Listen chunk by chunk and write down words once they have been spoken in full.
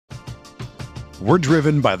We're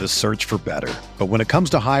driven by the search for better. But when it comes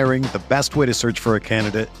to hiring, the best way to search for a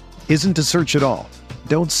candidate isn't to search at all.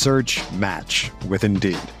 Don't search, match with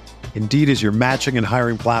Indeed. Indeed is your matching and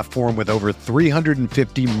hiring platform with over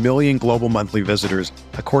 350 million global monthly visitors,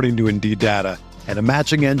 according to Indeed data, and a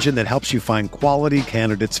matching engine that helps you find quality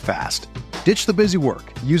candidates fast. Ditch the busy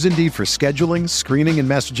work. Use Indeed for scheduling, screening, and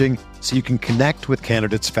messaging so you can connect with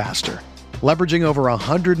candidates faster. Leveraging over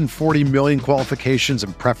 140 million qualifications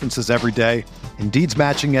and preferences every day, Indeed's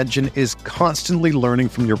matching engine is constantly learning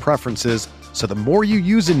from your preferences, so the more you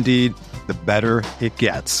use Indeed, the better it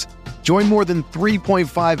gets. Join more than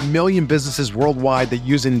 3.5 million businesses worldwide that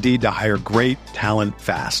use Indeed to hire great talent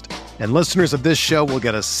fast. And listeners of this show will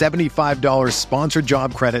get a $75 sponsored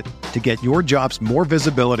job credit to get your jobs more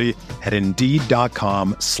visibility at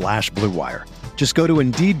Indeed.com/Blue Wire. Just go to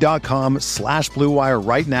Indeed.com/Blue Wire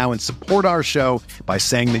right now and support our show by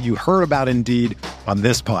saying that you heard about Indeed on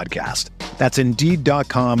this podcast. That's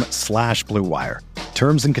Indeed.com/Blue Wire.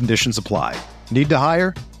 Terms and conditions apply. Need to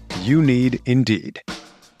hire? You need Indeed.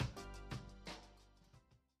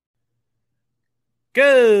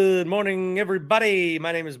 Good morning, everybody.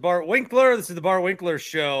 My name is Bart Winkler. This is the Bart Winkler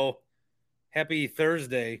Show. Happy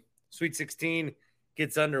Thursday. Sweet 16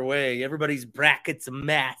 gets underway. Everybody's bracket's a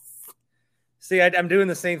mess. See, I'm doing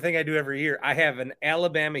the same thing I do every year. I have an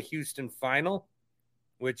Alabama-Houston final,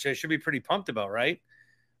 which I should be pretty pumped about, right?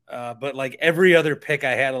 But like every other pick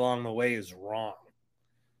I had along the way is wrong.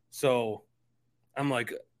 So I'm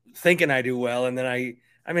like thinking I do well, and then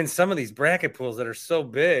I'm in some of these bracket pools that are so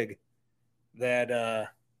big that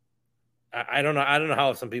I don't know. I don't know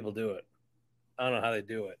how some people do it. I don't know how they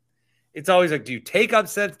do it. It's always like, do you take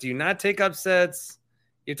upsets? Do you not take upsets?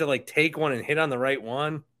 You have to like take one and hit on the right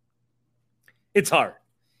one. It's hard.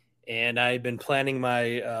 And I've been planning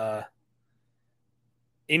my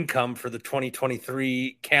income for the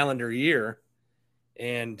 2023 calendar year.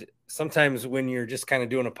 And sometimes when you're just kind of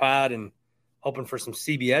doing a pod and hoping for some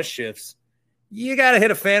CBS shifts, you got to hit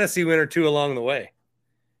a fantasy win or two along the way.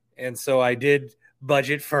 And so I did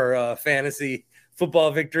budget for a fantasy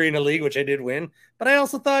football victory in a league, which I did win. But I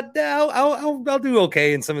also thought, I'll do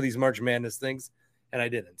okay in some of these March Madness things. And I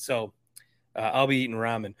didn't. So I'll be eating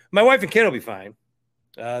ramen. My wife and kid will be fine.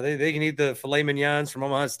 They can eat the filet mignons from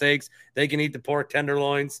Omaha Steaks. They can eat the pork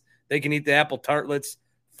tenderloins. They can eat the apple tartlets.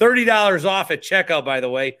 $30 off at checkout, by the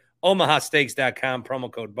way. omahasteaks.com,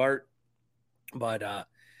 promo code BART. But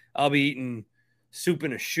I'll be eating soup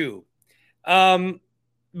in a shoe.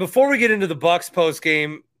 Before we get into the Bucks post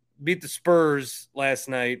game, beat the Spurs last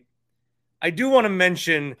night, I do want to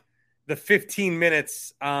mention the 15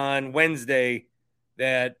 minutes on Wednesday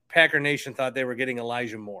that Packer Nation thought they were getting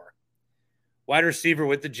Elijah Moore, wide receiver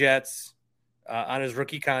with the Jets on his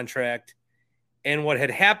rookie contract. And what had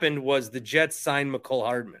happened was the Jets signed McCole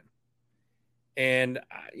Hardman. And,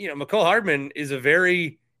 McCole Hardman is a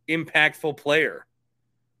very impactful player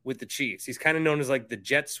with the Chiefs. He's kind of known as like the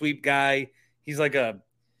jet sweep guy. He's like a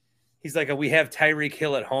we have Tyreek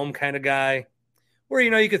Hill at home kind of guy where,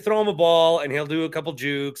 you could throw him a ball and he'll do a couple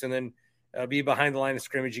jukes and then be behind the line of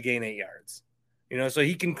scrimmage. You gain 8 yards, so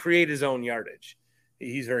he can create his own yardage.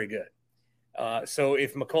 He's very good. So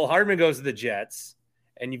if McCole Hardman goes to the Jets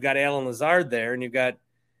and you've got Alan Lazard there and you've got,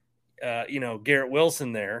 Garrett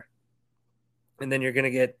Wilson there, and then you're going to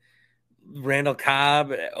get Randall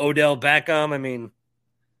Cobb, Odell Beckham. I mean,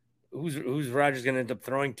 who's Rodgers going to end up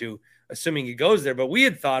throwing to, assuming he goes there? But we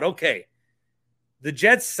had thought, okay, the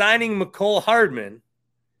Jets signing McCole Hardman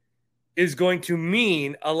is going to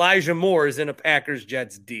mean Elijah Moore is in a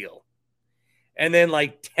Packers-Jets deal. And then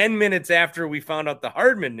like 10 minutes after we found out the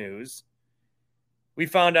Hardman news, we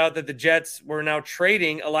found out that the Jets were now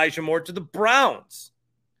trading Elijah Moore to the Browns.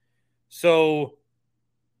 So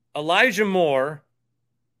Elijah Moore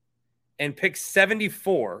and pick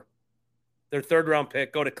 74, their third-round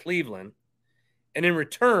pick, go to Cleveland. And in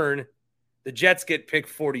return, the Jets get pick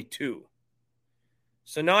 42.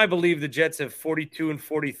 So now I believe the Jets have 42 and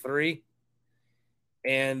 43.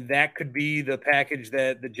 And that could be the package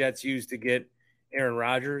that the Jets use to get Aaron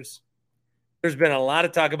Rodgers. There's been a lot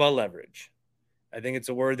of talk about leverage. I think it's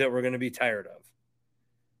a word that we're going to be tired of.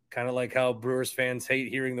 Kind of like how Brewers fans hate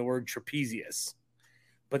hearing the word trapezius.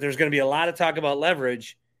 But there's going to be a lot of talk about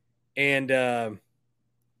leverage. And I'm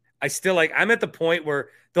at the point where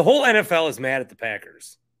the whole NFL is mad at the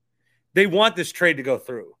Packers. They want this trade to go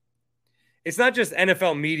through. It's not just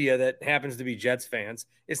NFL media that happens to be Jets fans.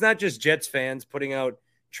 It's not just Jets fans putting out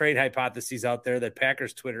trade hypotheses out there that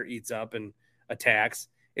Packers Twitter eats up and attacks.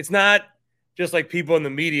 It's not just like people in the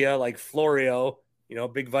media like Florio,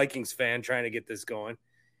 big Vikings fan trying to get this going.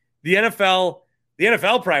 The NFL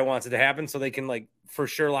probably wants it to happen so they can like for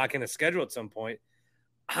sure lock in a schedule at some point.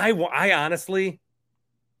 I honestly,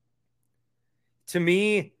 to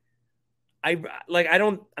me, I'm not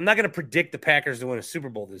going to predict the Packers to win a Super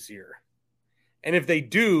Bowl this year. And if they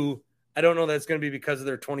do, I don't know that it's going to be because of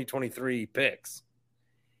their 2023 picks.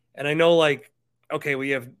 And I know, like, okay, we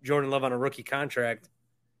have Jordan Love on a rookie contract,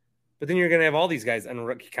 but then you're going to have all these guys on a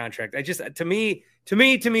rookie contract. To me,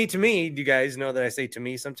 you guys know that I say to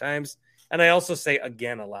me sometimes. And I also say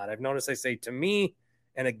again a lot. I've noticed I say to me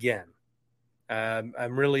and again.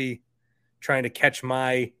 I'm really trying to catch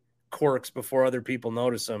my quirks before other people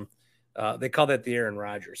notice them. They call that the Aaron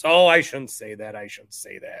Rodgers. Oh, I shouldn't say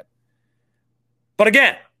that. But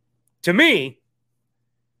again, to me,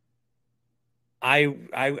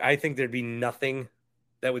 I think there'd be nothing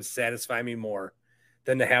that would satisfy me more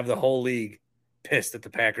than to have the whole league pissed that the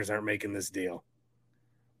Packers aren't making this deal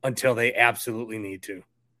until they absolutely need to.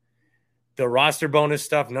 The roster bonus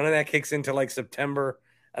stuff, none of that kicks into like September.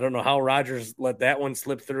 I don't know how Rodgers let that one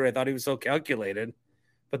slip through. I thought he was so calculated,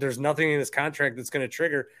 but there's nothing in his contract that's going to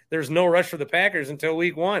trigger. There's no rush for the Packers until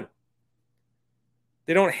week 1.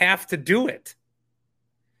 They don't have to do it.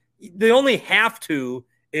 They only have to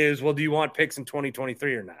is, well, do you want picks in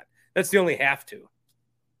 2023 or not? That's the only have to.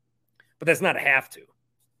 But that's not a have to.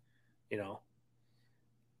 You know,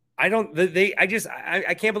 I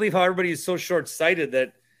can't believe how everybody is so short-sighted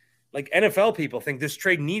that, like, NFL people think this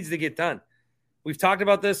trade needs to get done. We've talked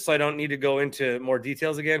about this, so I don't need to go into more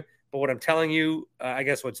details again. But what I'm telling you, I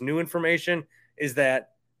guess what's new information is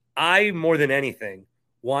that I, more than anything,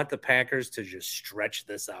 want the Packers to just stretch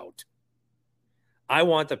this out. I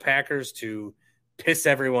want the Packers to piss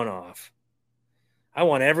everyone off. I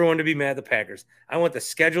want everyone to be mad at the Packers. I want the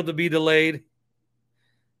schedule to be delayed.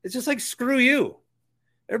 It's just like, screw you.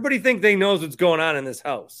 Everybody thinks they knows what's going on in this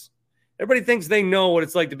house. Everybody thinks they know what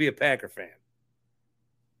it's like to be a Packer fan.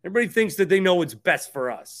 Everybody thinks that they know what's best for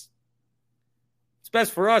us. What's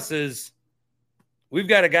best for us is we've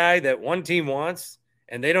got a guy that one team wants,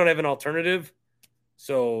 and they don't have an alternative.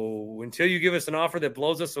 So until you give us an offer that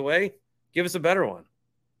blows us away, give us a better one.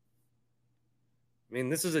 I mean,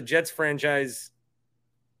 this is a Jets franchise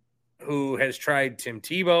who has tried Tim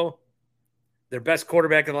Tebow. Their best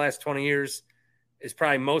quarterback in the last 20 years is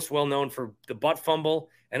probably most well known for the butt fumble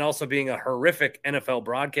and also being a horrific NFL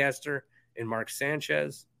broadcaster in Mark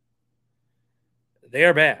Sanchez. They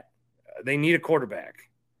are bad. They need a quarterback.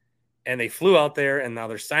 And they flew out there, and now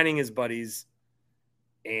they're signing his buddies.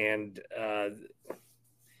 And I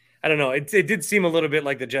don't know. It did seem a little bit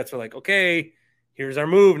like the Jets were like, okay, here's our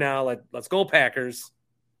move now. Let's go, Packers.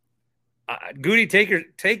 Goody,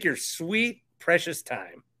 take your sweet, precious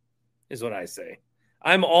time, is what I say.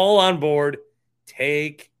 I'm all on board.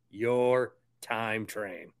 Take your time,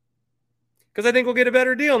 train. Because I think we'll get a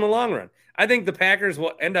better deal in the long run. I think the Packers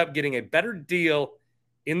will end up getting a better deal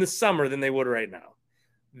in the summer than they would right now.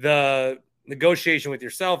 The negotiation with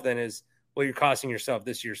yourself then is, well, you're costing yourself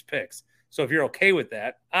this year's picks. So if you're okay with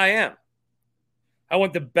that, I am. I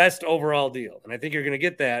want the best overall deal. And I think you're going to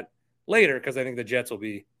get that later because I think the Jets will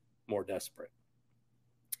be more desperate.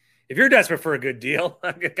 If you're desperate for a good deal,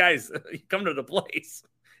 guys, come to the place.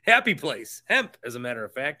 Happy Place Hemp, as a matter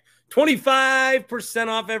of fact. 25%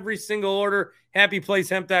 off every single order.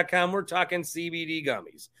 HappyPlaceHemp.com. We're talking CBD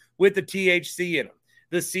gummies with the THC in them.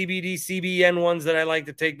 The CBD, CBN ones that I like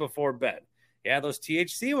to take before bed. Yeah, those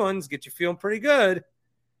THC ones get you feeling pretty good.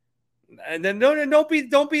 And then don't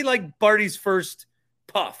be like Barty's first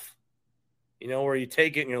puff. You know, where you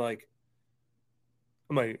take it and you're like,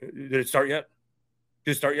 did it start yet?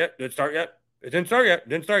 Did it start yet? Did it start yet? It didn't start yet.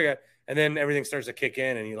 Didn't start yet. And then everything starts to kick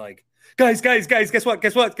in and you're like, guys, guess what?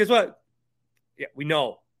 Yeah, we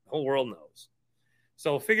know. The whole world knows.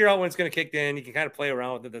 So figure out when it's going to kick in. You can kind of play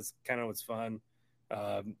around with it. That's kind of what's fun.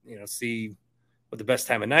 See what the best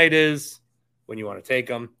time of night is when you want to take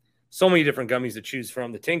them. So many different gummies to choose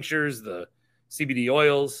from. The tinctures, the CBD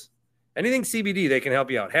oils, anything CBD, they can help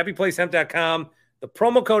you out. HappyPlaceHemp.com. The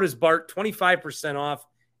promo code is BART, 25% off.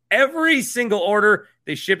 Every single order,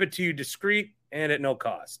 they ship it to you discreet and at no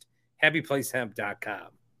cost. HappyPlaceHemp.com.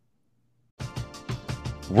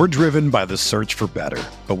 We're driven by the search for better.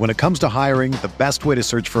 But when it comes to hiring, the best way to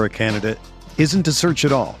search for a candidate isn't to search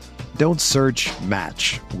at all. Don't search,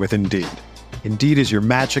 match with Indeed. Indeed is your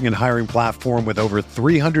matching and hiring platform with over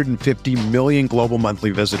 350 million global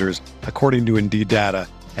monthly visitors, according to Indeed data,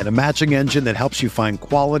 and a matching engine that helps you find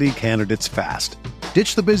quality candidates fast.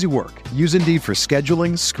 Ditch the busy work. Use Indeed for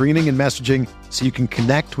scheduling, screening, and messaging so you can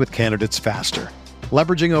connect with candidates faster.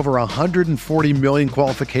 Leveraging over 140 million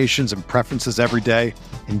qualifications and preferences every day,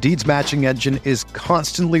 Indeed's matching engine is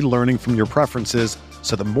constantly learning from your preferences,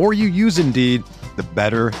 so the more you use Indeed, the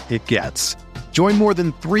better it gets. Join more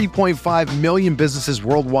than 3.5 million businesses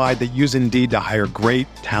worldwide that use Indeed to hire great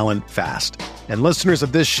talent fast. And listeners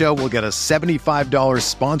of this show will get a $75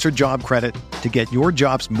 sponsored job credit to get your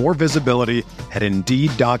jobs more visibility at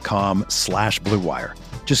Indeed.com/Blue Wire.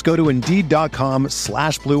 Just go to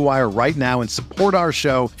Indeed.com/Blue Wire right now and support our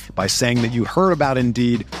show by saying that you heard about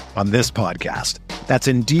Indeed on this podcast. That's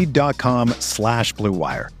Indeed.com/Blue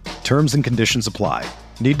Wire. Terms and conditions apply.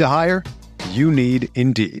 Need to hire? You need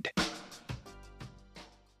Indeed.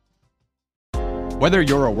 Whether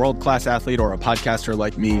you're a world-class athlete or a podcaster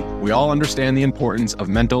like me, we all understand the importance of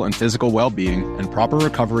mental and physical well-being and proper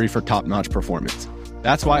recovery for top-notch performance.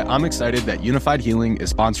 That's why I'm excited that Unified Healing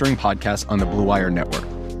is sponsoring podcasts on the Blue Wire Network.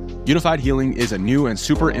 Unified Healing is a new and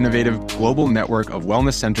super innovative global network of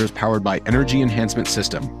wellness centers powered by Energy Enhancement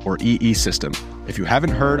System, or EE System. If you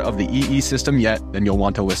haven't heard of the EE System yet, then you'll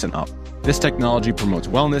want to listen up. This technology promotes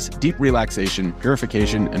wellness, deep relaxation,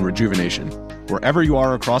 purification, and rejuvenation. Wherever you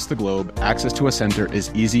are across the globe, access to a center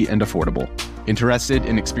is easy and affordable. Interested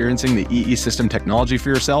in experiencing the EE System technology for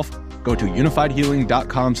yourself? Go to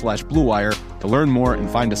unifiedhealing.com/Blue Wire to learn more and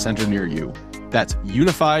find a center near you. That's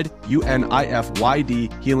unified,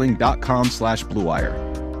 UNIFYD, healing.com/Blue Wire.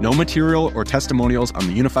 No material or testimonials on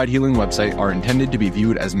the Unified Healing website are intended to be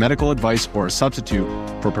viewed as medical advice or a substitute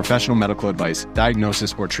for professional medical advice,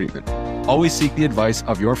 diagnosis, or treatment. Always seek the advice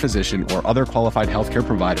of your physician or other qualified healthcare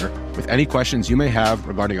provider with any questions you may have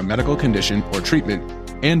regarding a medical condition or treatment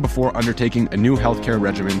and before undertaking a new healthcare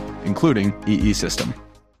regimen, including EE System.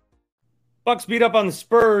 Bucks beat up on the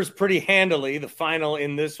Spurs pretty handily. The final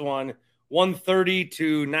in this one,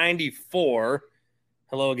 130-94.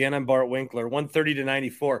 Hello again, I'm Bart Winkler.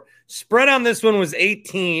 130-94. Spread on this one was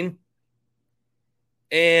 18,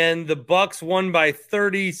 and the Bucks won by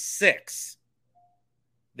 36.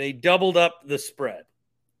 They doubled up the spread.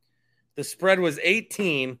 The spread was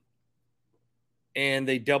 18, and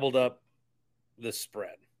they doubled up the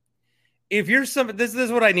spread. If you're this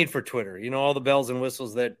is what I need for Twitter. You know, all the bells and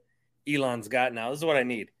whistles that Elon's got now. This is what I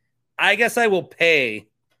need. I guess I will pay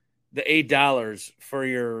the $8 for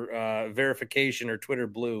your verification or Twitter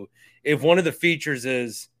Blue. If one of the features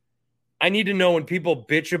is, I need to know when people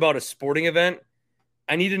bitch about a sporting event,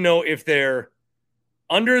 I need to know if they're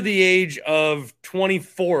under the age of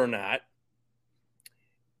 24 or not,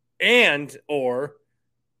 and or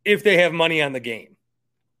if they have money on the game.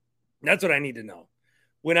 That's what I need to know.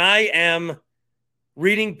 When I am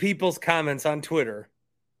reading people's comments on Twitter,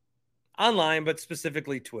 online, but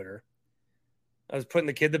specifically Twitter, I was putting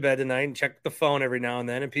the kid to bed tonight and checked the phone every now and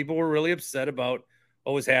then, and people were really upset about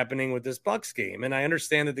what was happening with this Bucks game. And I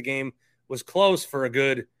understand that the game was close for a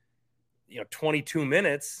good, 22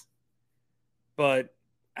 minutes. But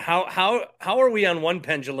how are we on one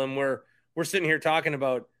pendulum where we're sitting here talking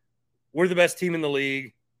about we're the best team in the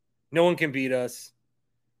league, no one can beat us,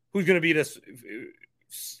 who's going to beat us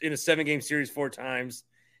in a 7-game series 4 times,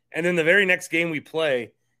 and then the very next game we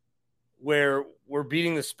play, where we're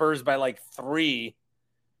beating the Spurs by like 3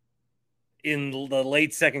 in the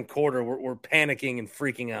late second quarter, we're panicking and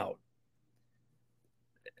freaking out.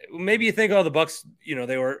 Maybe you think, oh, the Bucks,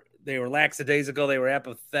 they were lackadaisical, they were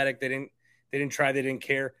apathetic, they didn't try, they didn't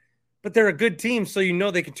care. But they're a good team, so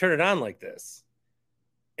they can turn it on like this.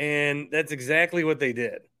 And that's exactly what they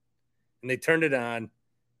did. And they turned it on,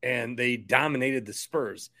 and they dominated the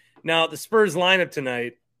Spurs. Now, the Spurs lineup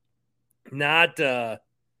tonight, not the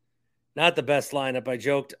best lineup. I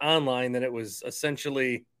joked online that it was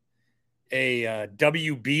essentially a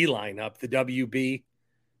WB lineup, the WB,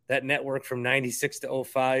 that network from 96 to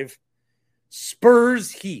 05.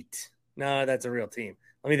 Spurs Heat. No, that's a real team.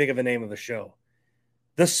 Let me think of the name of the show.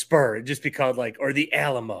 The Spur. It'd just be called or the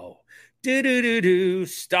Alamo.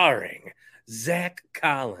 Starring Zach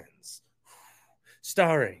Collins.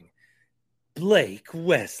 Starring Blake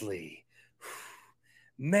Wesley.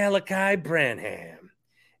 Malachi Branham.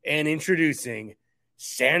 And introducing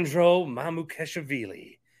Sandro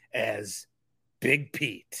Mamukashvili as Big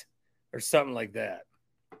Pete or something like that.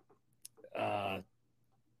 The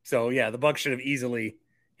Bucks should have easily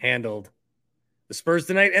handled the Spurs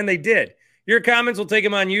tonight, and they did. Your comments, will take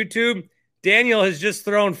them on YouTube. Daniel has just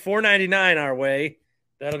thrown $4.99 our way.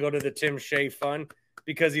 That'll go to the Tim Shea Fund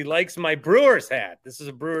because he likes my Brewers hat. This is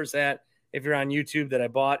a Brewers hat, if you're on YouTube, that I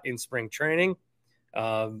bought in spring training.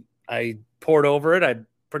 I poured over it. I'm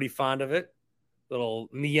pretty fond of it. Little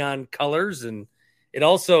neon colors. And it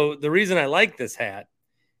also, the reason I like this hat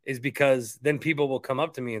is because then people will come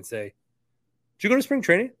up to me and say, did you go to spring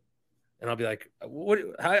training? And I'll be like, "What?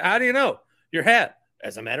 How do you know? Your hat?"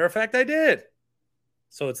 As a matter of fact, I did.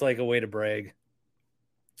 So it's like a way to brag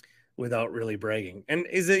without really bragging. And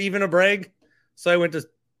is it even a brag? So I went to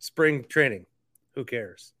spring training. Who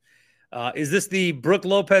cares? Is this the Brooke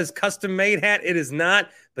Lopez custom-made hat? It is not,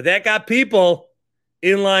 but that got people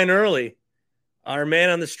in line early. Our man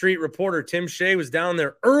on the street reporter, Tim Shea, was down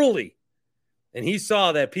there early, and he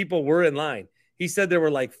saw that people were in line. He said there were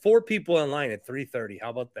like 4 people in line at 3:30. How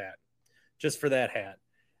about that? Just for that hat.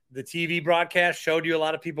 The TV broadcast showed you a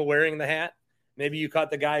lot of people wearing the hat. Maybe you caught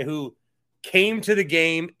the guy who came to the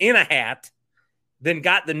game in a hat, then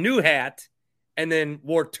got the new hat, and then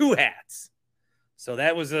wore 2 hats. So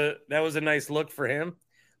that was a nice look for him.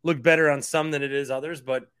 Looked better on some than it is others,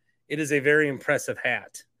 but it is a very impressive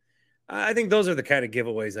hat. I think those are the kind of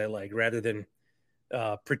giveaways I like, rather than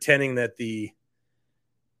pretending that the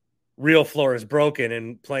real floor is broken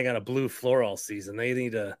and playing on a blue floor all season. They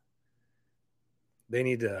need to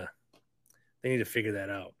figure that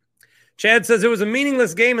out. Chad says it was a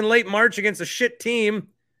meaningless game in late March against a shit team.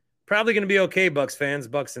 Probably going to be okay, Bucks fans.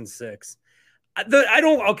 Bucks in 6. I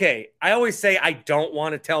always say I don't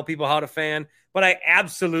want to tell people how to fan, but I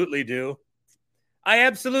absolutely do.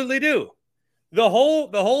 The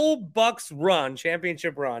whole Bucks run,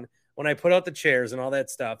 championship run, when I put out the chairs and all that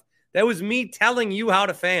stuff, that was me telling you how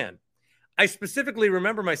to fan. I specifically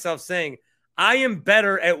remember myself saying, I am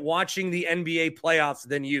better at watching the NBA playoffs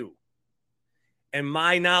than you. And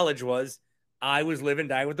my knowledge was I was live and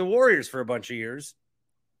die with the Warriors for a bunch of years.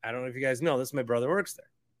 I don't know if you guys know this. My brother works there.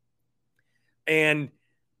 And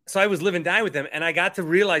so I was live and die with them. And I got to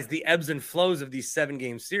realize the ebbs and flows of these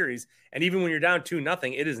 7-game series. And even when you're down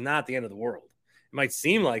 2-0, it is not the end of the world. It might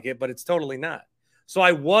seem like it, but it's totally not. So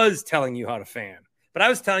I was telling you how to fan. But I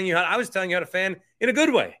was telling you how to fan in a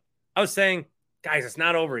good way. I was saying, guys, it's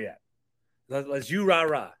not over yet. Let's you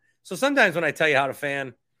rah-rah. So sometimes when I tell you how to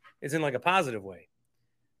fan, it's in like a positive way.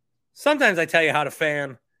 Sometimes I tell you how to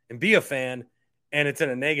fan and be a fan, and it's in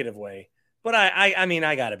a negative way. But I mean,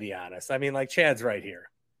 I got to be honest. I mean, like Chad's right here.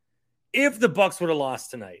 If the Bucks would have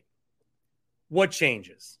lost tonight, what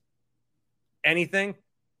changes? Anything?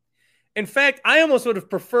 In fact, I almost would have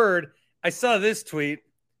preferred. I saw this tweet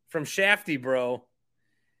from Shafty Bro,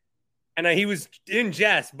 and he was in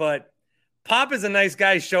jest, but Pop is a nice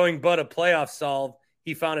guy showing Bud a playoff solve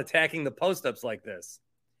he found attacking the post-ups like this.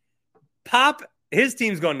 Pop, his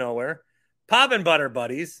team's going nowhere. Pop and Bud are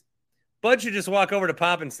buddies. Bud should just walk over to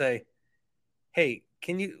Pop and say, hey,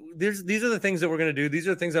 these are the things that we're going to do. These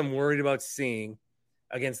are the things I'm worried about seeing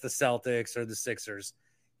against the Celtics or the Sixers.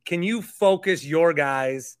 Can you focus your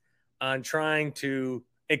guys on trying to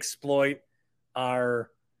exploit our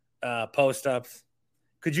post-ups?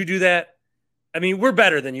 Could you do that? I mean, we're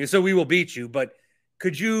better than you, so we will beat you, but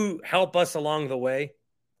could you help us along the way?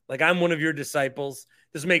 Like, I'm one of your disciples.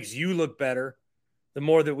 This makes you look better the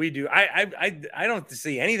more that we do. I don't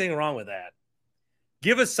see anything wrong with that.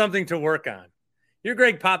 Give us something to work on. You're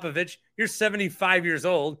Greg Popovich. You're 75 years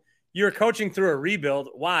old. You're coaching through a rebuild.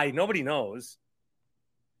 Why? Nobody knows.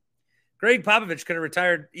 Greg Popovich could have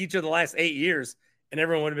retired each of the last 8 years, and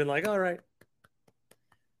everyone would have been like, all right.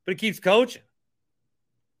 But he keeps coaching.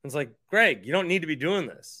 It's like, Greg, you don't need to be doing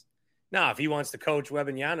this. Now, if he wants to coach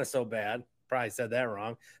Wembanyama so bad, probably said that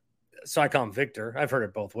wrong. So I call him Victor. I've heard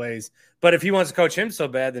it both ways. But if he wants to coach him so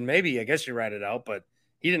bad, then maybe, I guess you write it out. But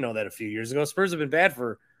he didn't know that a few years ago. Spurs have been bad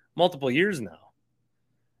for multiple years now.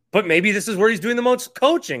 But maybe this is where he's doing the most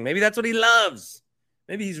coaching. Maybe that's what he loves.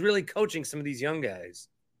 Maybe he's really coaching some of these young guys.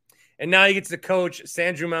 And now he gets to coach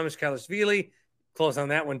Sandro Mamukelashvili. Close on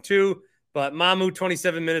that one too. But Mamu,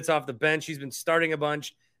 27 minutes off the bench. He's been starting a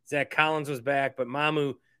bunch. Zach Collins was back. But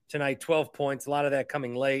Mamu tonight, 12 points. A lot of that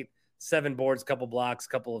coming late. 7 boards, couple blocks,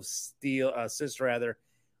 couple of assists rather.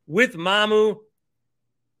 With Mamu,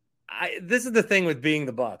 this is the thing with being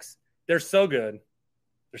the Bucks. They're so good.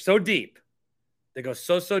 They're so deep. They go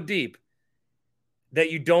so deep that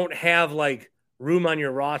you don't have like room on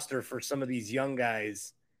your roster for some of these young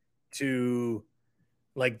guys to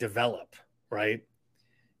like develop, right?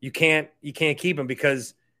 You can't keep them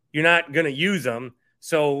because you're not going to use them.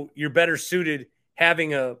 So you're better suited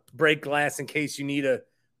having a break glass in case you need a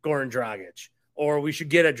Goran Dragic, or we should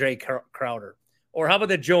get a Drake Crowder. Or how about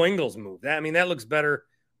that Joe Ingles move? That looks better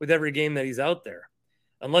with every game that he's out there.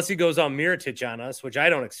 Unless he goes on Mirotic on us, which I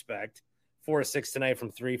don't expect. 4 of 6 tonight from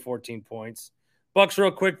 3, 14 points. Bucks real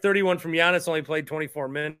quick, 31 from Giannis, only played 24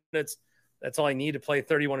 minutes. That's all I need to play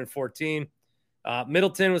 31 and 14.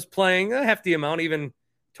 Middleton was playing a hefty amount, even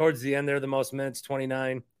towards the end there, the most minutes,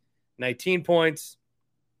 29, 19 points.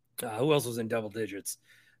 Who else was in double digits?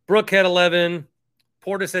 Brooke had 11.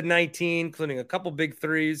 Portis had 19, including a couple big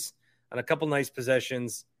threes on a couple nice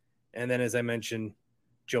possessions. And then, as I mentioned,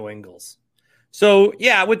 Joe Ingles. So,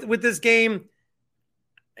 yeah, with this game,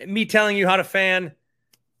 me telling you how to fan,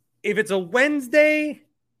 if it's a Wednesday,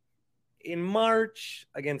 in March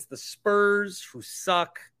against the Spurs, who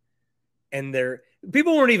suck. And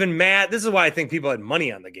people weren't even mad. This is why I think people had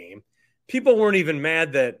money on the game. People weren't even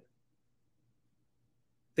mad that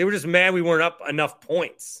they were just mad we weren't up enough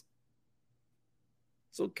points.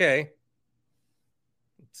 It's okay.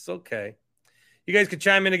 It's okay. You guys could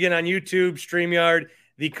chime in again on YouTube, StreamYard,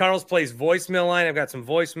 the Carl's Place voicemail line. I've got some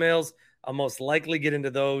voicemails. I'll most likely get into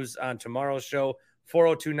those on tomorrow's show.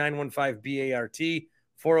 402-915-BART,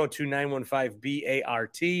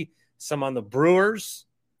 402-915-BART. Some on the Brewers,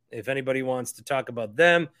 if anybody wants to talk about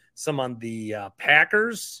them. Some on the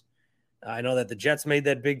Packers. I know that the Jets made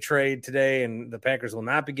that big trade today, and the Packers will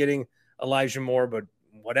not be getting Elijah Moore, but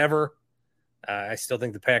whatever. I still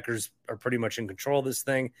think the Packers are pretty much in control of this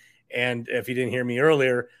thing. And if you didn't hear me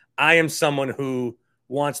earlier, I am someone who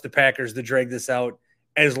wants the Packers to drag this out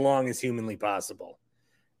as long as humanly possible.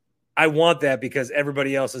 I want that because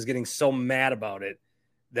everybody else is getting so mad about it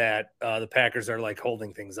that the Packers are like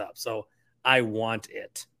holding things up. So I want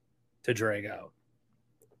it to drag out.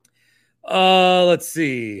 Let's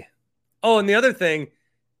see. Oh, and the other thing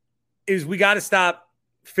is we got to stop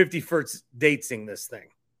 50 First Datesing this thing.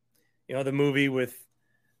 You know, the movie with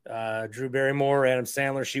Drew Barrymore, Adam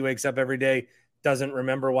Sandler, she wakes up every day, doesn't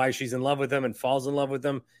remember why she's in love with him and falls in love with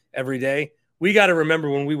him every day. We got to remember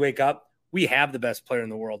when we wake up, we have the best player in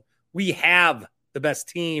the world. We have the best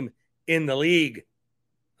team in the league.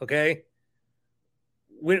 Okay?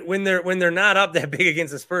 When they're not up that big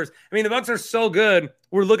against the Spurs. I mean, the Bucks are so good,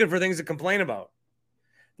 we're looking for things to complain about.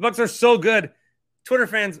 The Bucks are so good, Twitter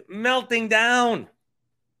fans melting down.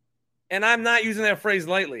 And I'm not using that phrase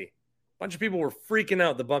lightly. A bunch of people were freaking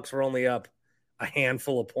out the Bucks were only up a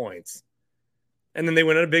handful of points. And then they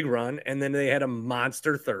went on a big run, and then they had a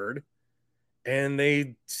monster third, and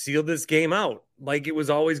they sealed this game out like it was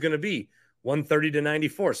always going to be,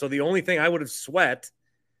 130-94. So the only thing I would have sweat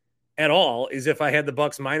at all is if I had the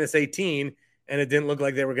Bucks minus 18, and it didn't look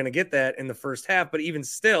like they were going to get that in the first half. But even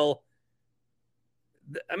still,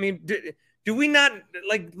 I mean, do we not,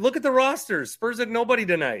 like, look at the rosters. Spurs had nobody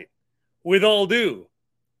tonight, with all due.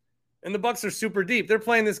 And the Bucks are super deep. They're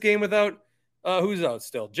playing this game without, who's out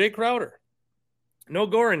still? Jay Crowder. No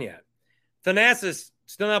Goran yet. Thanasis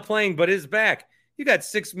still not playing, but is back. You got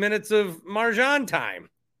 6 minutes of Marjan time.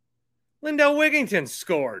 Lindell Wigginton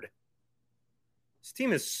scored. This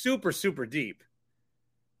team is super, super deep.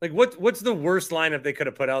 Like, what's the worst lineup they could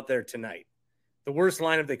have put out there tonight? The worst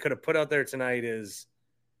lineup they could have put out there tonight is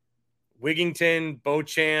Wigginton,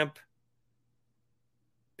 Beauchamp,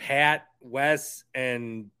 Pat, Wes,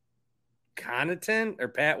 and Connaughton, or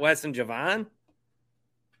Pat, Wes, and Javon.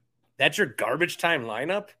 That's your garbage time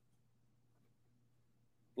lineup?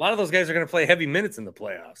 A lot of those guys are going to play heavy minutes in the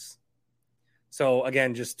playoffs. So,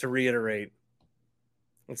 again, just to reiterate,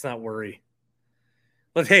 let's not worry.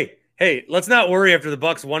 But hey, let's not worry after the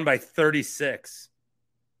Bucks won by 36.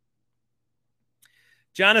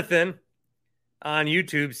 Jonathan on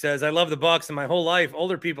YouTube says, I love the Bucks, and my whole life,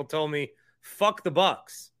 older people told me, fuck the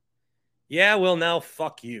Bucks. Yeah, well, now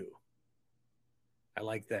fuck you. I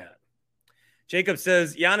like that. Jacob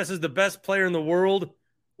says, Giannis is the best player in the world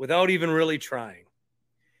without even really trying.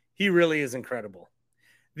 He really is incredible.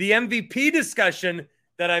 The MVP discussion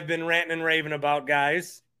that I've been ranting and raving about,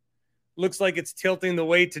 guys, looks like it's tilting the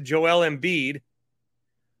way to Joel Embiid,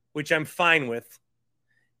 which I'm fine with,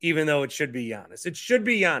 even though it should be Giannis. It should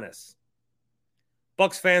be Giannis.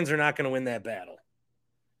 Bucks fans are not going to win that battle.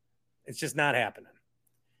 It's just not happening.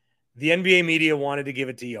 The NBA media wanted to give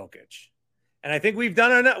it to Jokic. And I think we've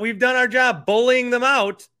done our job bullying them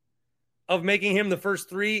out of making him the first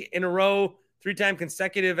 3 in a row, 3-time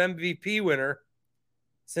consecutive MVP winner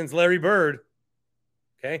since Larry Bird.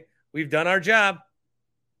 Okay? We've done our job.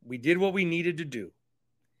 We did what we needed to do.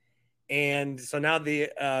 And so now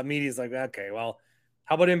the media is like, okay, well,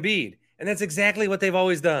 how about Embiid? And that's exactly what they've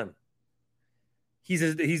always done.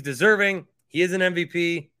 He's deserving. He is an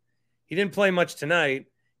MVP. He didn't play much tonight.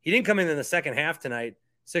 He didn't come in the second half tonight.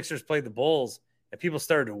 Sixers played the Bulls, and people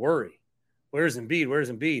started to worry. Where's Embiid? Where's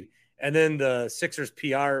Embiid? And then the Sixers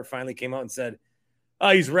PR finally came out and said,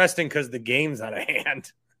 oh, he's resting because the game's out of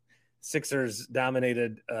hand. Sixers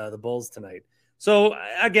dominated the Bulls tonight. So,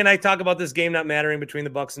 again, I talk about this game not mattering between the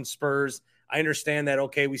Bucks and Spurs. I understand that,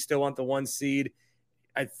 okay, we still want the 1 seed.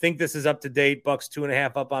 I think this is up to date. Bucks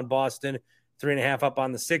 2.5 up on Boston, 3.5 up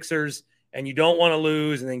on the Sixers. And you don't want to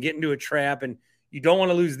lose and then get into a trap. And you don't want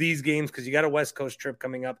to lose these games because you got a West Coast trip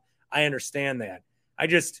coming up. I understand that. I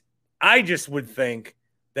just would think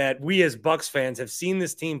that we as Bucks fans have seen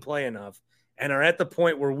this team play enough and are at the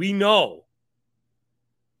point where we know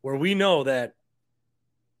that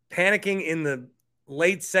panicking in the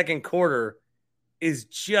late second quarter is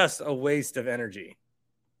just a waste of energy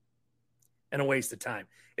and a waste of time.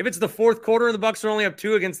 If it's the fourth quarter and the Bucks are only up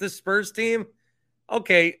 2 against this Spurs team,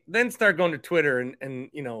 okay, then start going to Twitter and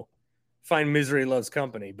find misery loves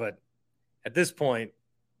company. But at this point,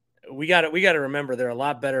 we got to remember they're a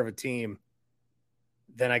lot better of a team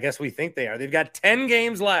than I guess we think they are. They've got 10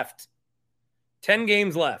 games left. 10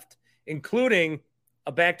 games left, including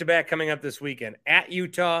a back-to-back coming up this weekend at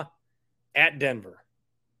Utah, at Denver.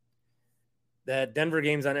 That Denver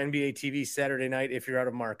game's on NBA TV Saturday night if you're out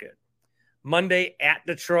of market. Monday at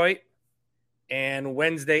Detroit and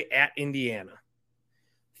Wednesday at Indiana.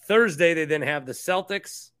 Thursday, they then have the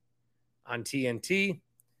Celtics on TNT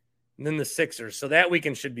and then the Sixers. So that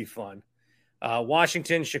weekend should be fun.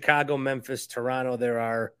 Washington, Chicago, Memphis, Toronto. There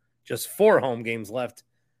are just 4 home games left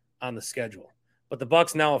on the schedule. But the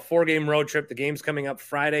Bucks now a 4-game road trip. The game's coming up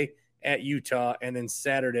Friday at Utah and then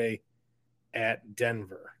Saturday at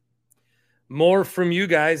Denver. More from you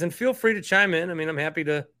guys, and feel free to chime in. I mean, I'm happy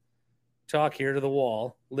to talk here to the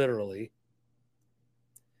wall, literally.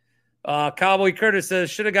 Cowboy Curtis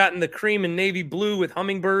says, should have gotten the cream and navy blue with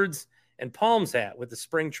hummingbirds and palms hat with the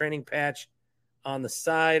spring training patch on the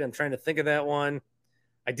side. I'm trying to think of that one.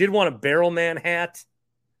 I did want a Barrelman hat,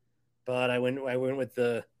 but I went with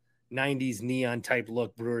the 90s neon type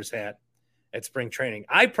look Brewers hat at spring training.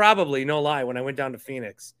 I probably, no lie, when I went down to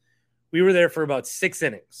Phoenix, we were there for about 6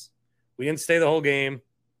 innings. We didn't stay the whole game.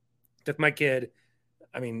 Took my kid.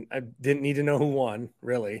 I mean, I didn't need to know who won,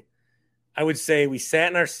 really. I would say we sat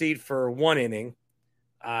in our seat for 1 inning.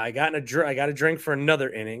 I got a drink for another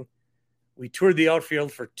inning. We toured the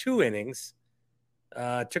outfield for 2 innings.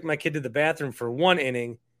 Took my kid to the bathroom for 1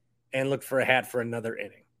 inning and looked for a hat for another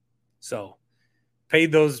inning. So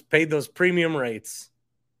paid those premium rates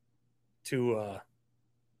to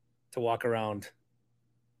walk around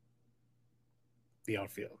the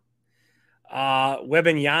outfield.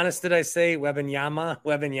 Webanyanis, did I say?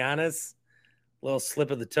 Webanyanis. Little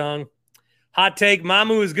slip of the tongue. Hot take,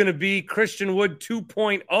 Mamu is going to be Christian Wood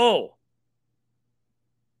 2.0.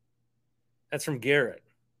 That's from Garrett.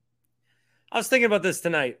 I was thinking about this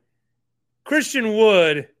tonight. Christian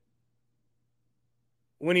Wood,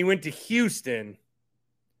 when he went to Houston,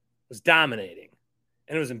 was dominating,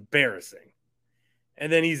 and it was embarrassing.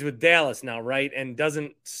 And then he's with Dallas now, right? And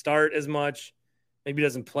doesn't start as much. Maybe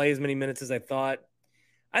doesn't play as many minutes as I thought.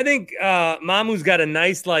 I think Mamu's got a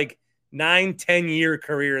nice, 9-10 year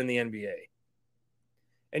career in the NBA.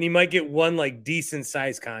 And he might get one, decent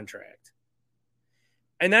size contract.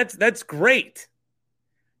 And that's great.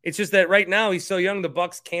 It's just that right now he's so young, the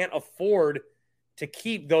Bucks can't afford to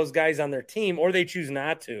keep those guys on their team, or they choose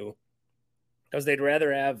not to because they'd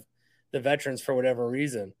rather have the veterans for whatever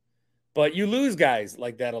reason. But you lose guys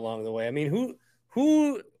like that along the way. I mean,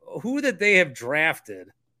 who that they have drafted,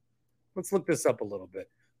 let's look this up a little bit.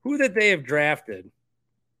 Who that they have drafted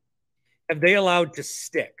have they allowed to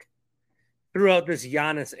stick throughout this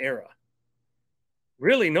Giannis era?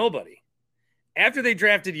 Really nobody. After they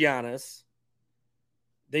drafted Giannis,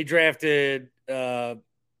 they drafted, that's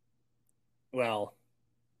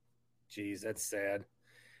sad.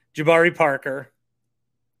 Jabari Parker.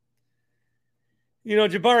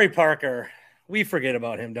 Jabari Parker, we forget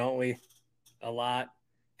about him, don't we? A lot.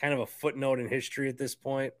 Kind of a footnote in history at this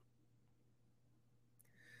point.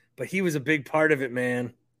 But he was a big part of it,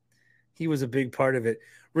 man. He was a big part of it.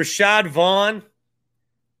 Rashad Vaughn.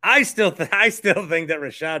 I still think that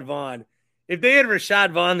Rashad Vaughn, if they had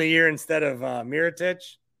Rashad Vaughn the year instead of Mirotic,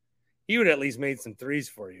 he would at least made some threes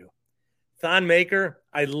for you. Thon Maker,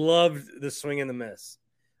 I loved the swing and the miss.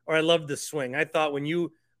 Or I loved the swing. I thought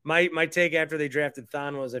my take after they drafted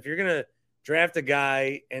Thon was, if you're going to draft a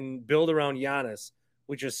guy and build around Giannis,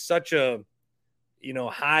 which is such a,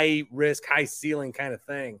 high risk, high ceiling kind of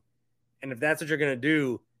thing. And if that's what you're going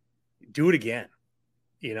to do it again,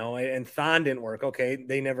 and Thon didn't work. Okay.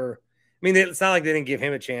 It's not like they didn't give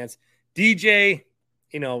him a chance. DJ,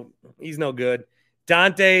 he's no good.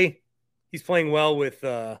 Dante, he's playing well with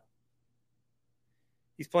the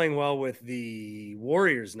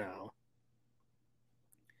Warriors now,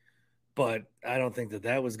 but I don't think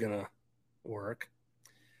that was going to work.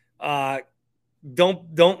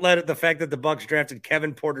 Don't let the fact that the Bucks drafted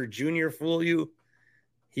Kevin Porter Jr. fool you.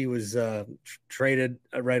 He was traded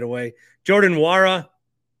right away. Jordan Nwora,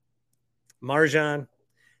 Marjan.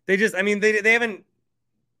 They haven't.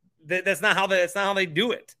 That's not how they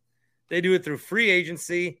do it. They do it through free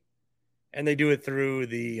agency, and they do it through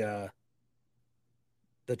the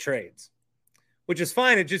trades, which is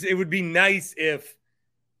fine. It would be nice if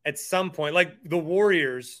at some point, like the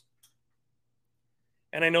Warriors.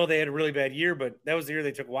 And I know they had a really bad year, but that was the year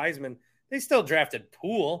they took Wiseman. They still drafted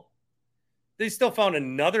Poole. they still found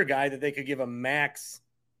another guy that they could give a max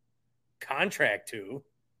contract to.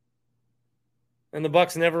 And the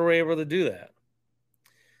Bucks never were able to do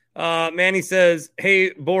that. Manny says,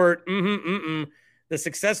 hey, Bort, the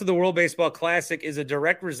success of the World Baseball Classic is a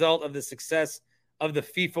direct result of the success of the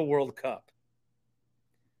FIFA World Cup.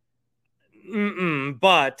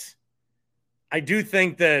 But I do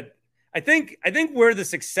think that I think where the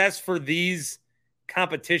success for these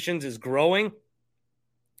competitions is growing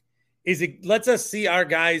is it lets us see our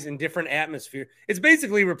guys in different atmosphere. It's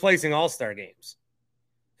basically replacing all-star games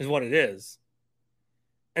is what it is.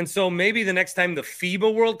 And so maybe the next time the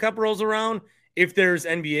FIBA World Cup rolls around, if there's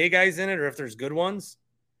NBA guys in it or if there's good ones,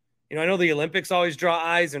 I know the Olympics always draw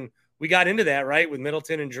eyes, and we got into that, right, with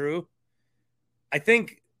Middleton and Drew. I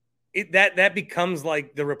think that becomes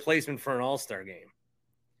like the replacement for an all-star game.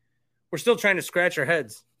 We're still trying to scratch our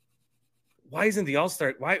heads. Why isn't the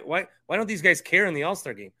all-star? Why don't these guys care in the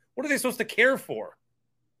all-star game? What are they supposed to care for?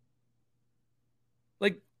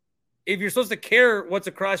 Like, if you're supposed to care what's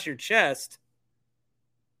across your chest,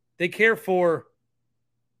 they care for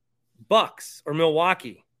Bucks or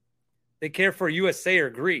Milwaukee. They care for USA or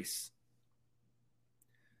Greece.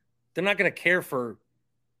 They're not going to care for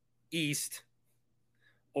East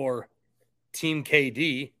or Team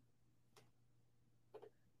KD.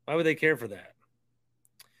 Why would they care for that?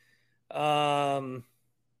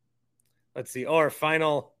 Let's see. Our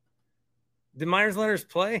final. Did Myers let us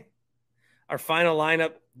play? Our final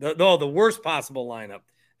lineup. The worst possible lineup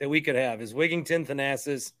that we could have is Wigington,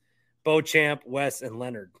 Thanasis, Beauchamp, West, and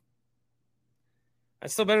Leonard.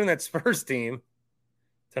 That's still better than that Spurs team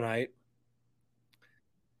tonight.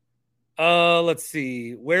 Let's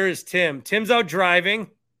see. Where is Tim? Tim's out driving.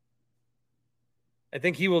 I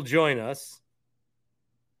think he will join us.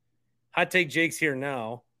 Hot Take Jake's here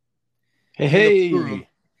now. Hey.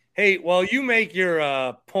 Hey, while you make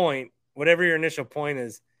your point, whatever your initial point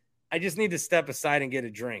is, I just need to step aside and get a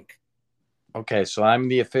drink. Okay, so I'm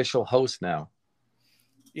the official host now.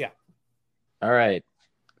 Yeah. All right.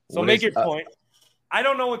 So make your point. I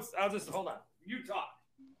don't know what's – I'll just – hold on. You talk.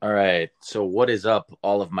 All right. So what is up,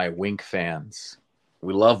 all of my Wink fans?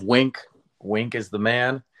 We love Wink. Wink is the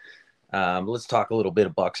man. Let's talk a little bit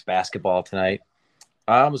of Bucks basketball tonight.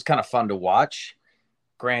 It was kind of fun to watch.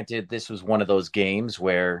 Granted, this was one of those games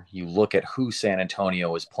where you look at who San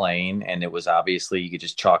Antonio was playing, and it was obviously you could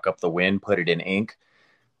just chalk up the win, put it in ink.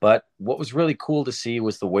 But what was really cool to see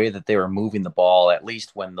was the way that they were moving the ball, at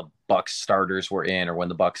least when the Bucks starters were in or when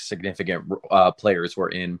the Bucks significant players were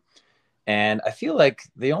in. And I feel like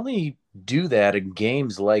they only do that in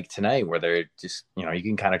games like tonight where they're just, you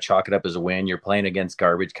can kind of chalk it up as a win. You're playing against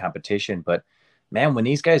garbage competition. But, man, when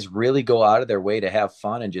these guys really go out of their way to have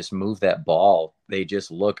fun and just move that ball, they just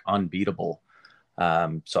look unbeatable.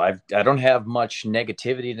 So I don't have much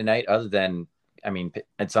negativity tonight other than,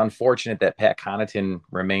 it's unfortunate that Pat Connaughton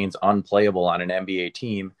remains unplayable on an NBA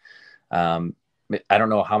team. I don't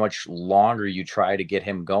know how much longer you try to get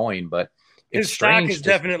him going, but his stock has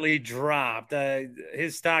definitely dropped.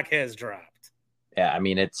 His stock has dropped. Yeah,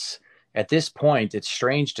 it's at this point, it's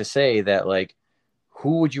strange to say that, like,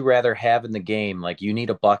 who would you rather have in the game? Like, you need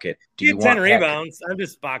a bucket. Do you want 10 rebounds? I'm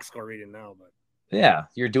just box score reading now, but yeah,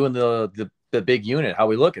 you're doing the big unit. How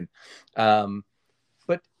we looking?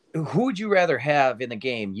 But who would you rather have in the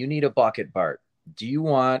game? You need a bucket, Bart. Do you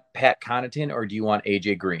want Pat Connaughton or do you want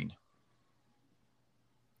AJ Green?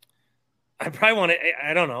 I probably want to.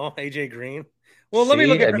 I don't know, AJ Green. Well, let me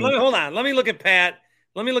look at. Hold on. Let me look at Pat.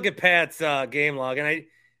 Let me look at Pat's game log, and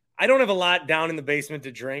I don't have a lot down in the basement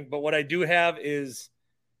to drink, but what I do have is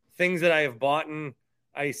things that I have bought, and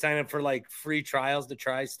I sign up for like free trials to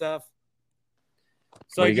try stuff.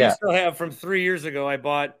 So I do still have from 3 years ago. I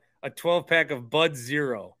bought a 12-pack of Bud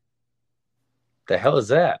Zero. The hell is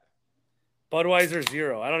that? Budweiser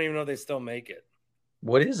Zero. I don't even know if they still make it.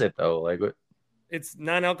 What is it though? Like what? It's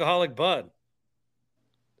non-alcoholic Bud.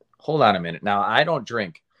 Hold on a minute. Now, I don't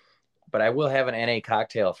drink, but I will have an NA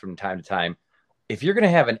cocktail from time to time. If you're going to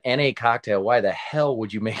have an NA cocktail, why the hell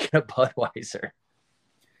would you make it a Budweiser?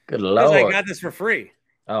 Good Lord. Because I got this for free.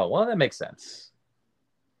 Oh, well, that makes sense.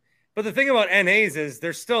 But the thing about NAs is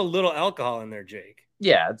there's still a little alcohol in there, Jake.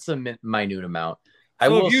 Yeah, it's a minute amount.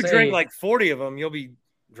 So if you drink like 40 of them, you'll be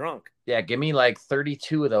drunk. Yeah, give me like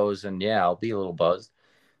 32 of those, and yeah, I'll be a little buzzed.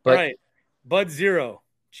 But, all right. Bud Zero.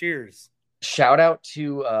 Cheers. Shout out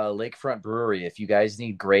to Lakefront Brewery. If you guys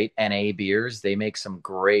need great NA beers, they make some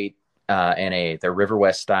great NA. Their River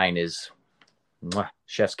West Stein is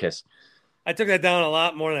chef's kiss. I took that down a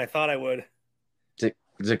lot more than I thought I would.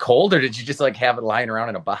 Is it cold, or did you just like have it lying around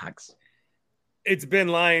in a box? It's been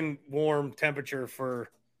lying warm temperature for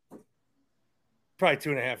probably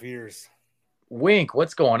 2.5 years. Wink,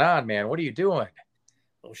 what's going on, man? What are you doing?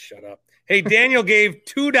 Oh, shut up. Hey, Daniel gave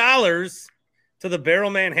 $2 to the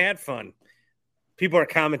Barrelman Hat Fund. People are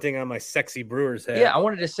commenting on my sexy Brewers hat. Yeah, I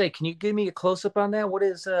wanted to say, can you give me a close-up on that?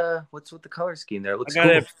 What's with the color scheme there? It looks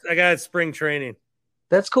cool. I got it spring training.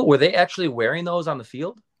 That's cool. Were they actually wearing those on the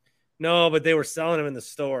field? No, but they were selling them in the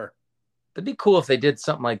store. That'd be cool if they did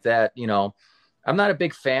something like that. You know, I'm not a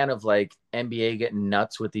big fan of like NBA getting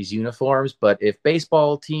nuts with these uniforms, but if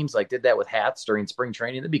baseball teams like did that with hats during spring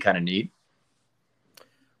training, that'd be kind of neat.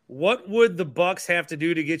 What would the Bucks have to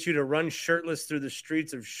do to get you to run shirtless through the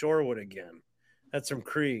streets of Shorewood again? That's from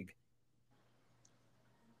Krieg.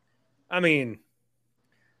 I mean,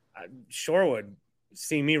 Shorewood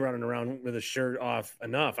see me running around with a shirt off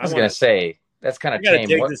enough. I was going to say, that's kind of tame.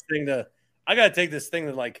 I got to take this thing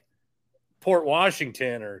to like Port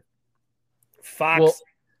Washington or Fox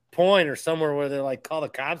Point or somewhere where they're like, call the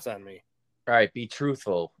cops on me. All right, be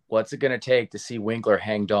truthful. What's it going to take to see Winkler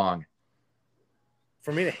hang dong?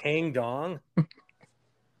 For me to hang dong?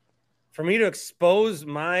 For me to expose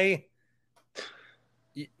my...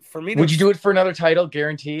 Would you do it for another title,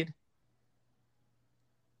 guaranteed?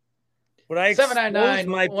 Would I expose my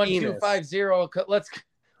 799-1250?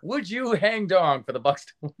 Would you hang dong for the Bucks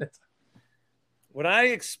to win it? Would I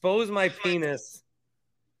expose my penis?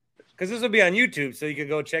 Because this would be on YouTube, so you could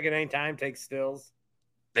go check it anytime, take stills.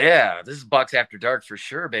 Yeah, this is Bucks After Dark for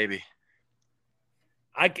sure, baby.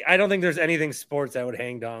 I don't think there's anything sports I would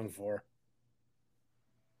hang dong for.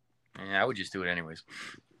 Yeah, I would just do it anyways.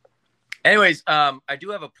 Anyways, I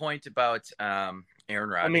do have a point about Aaron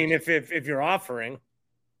Rodgers. I mean, if you're offering,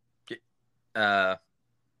 I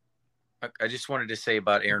just wanted to say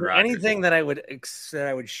about Aaron Rodgers. Anything that I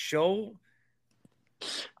would show,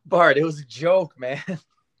 Bart, it was a joke, man.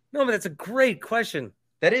 No, but that's a great question.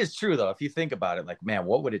 That is true, though. If you think about it, like, man,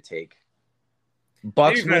 what would it take?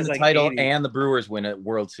 Bucks win the title 80. And the Brewers win a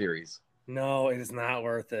World Series. No, it is not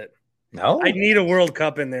worth it. No, I need a World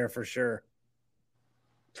Cup in there for sure.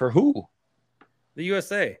 For who? The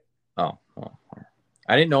USA. Oh, well,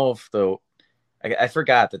 I didn't know if I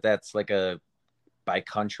forgot that that's like a by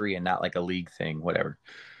country and not like a league thing. Whatever.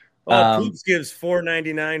 Poops gives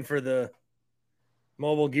 $4.99 for the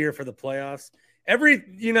mobile gear for the playoffs.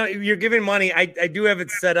 You're giving money. I do have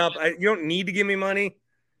it set up. You don't need to give me money.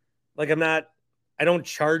 Like I don't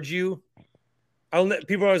charge you.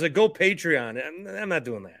 People are always like, go Patreon. I'm not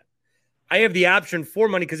doing that. I have the option for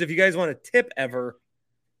money because if you guys want to tip ever,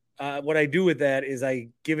 what I do with that is I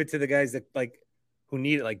give it to the guys that like who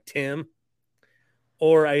need it, like Tim,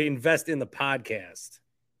 or I invest in the podcast.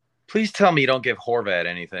 Please tell me you don't give Horvat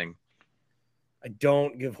anything. I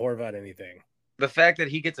don't give Horvat anything. The fact that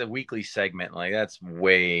he gets a weekly segment, like that's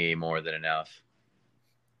way more than enough.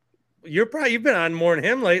 You've been on more than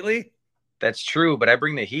him lately. That's true, but I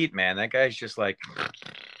bring the heat, man. That guy's just like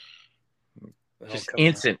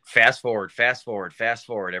instant fast forward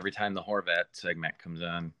every time the Horvat segment comes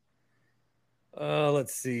on.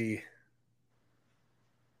 Let's see.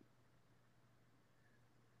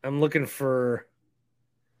 I'm looking for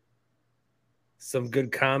some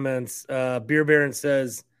good comments. Beer Baron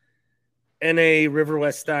says N.A. River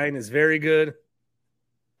West Stein is very good.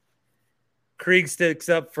 Krieg sticks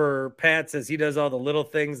up for Pat, says he does all the little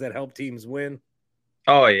things that help teams win.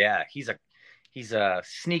 Oh yeah, he's a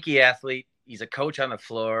sneaky athlete. He's a coach on the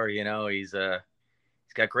floor. You know, he's got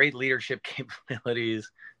great leadership capabilities.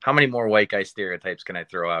 How many more white guy stereotypes can I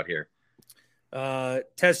throw out here?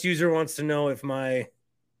 Test user wants to know if my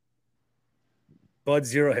Bud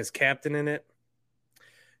Zero has captain in it.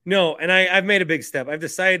 No, and I've made a big step. I've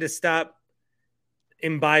decided to stop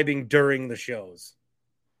imbibing during the shows.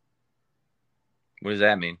 What does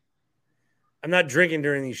that mean? I'm not drinking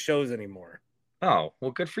during these shows anymore. Oh,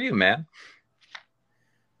 well, good for you, man.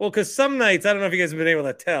 Well, because some nights, I don't know if you guys have been able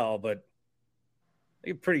to tell, but I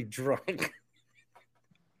get pretty drunk.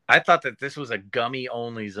 I thought that this was a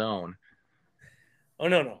gummy-only zone. Oh,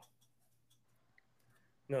 no.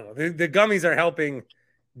 The gummies are helping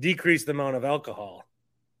decrease the amount of alcohol.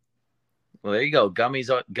 Well, there you go.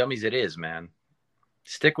 Gummies it is, man.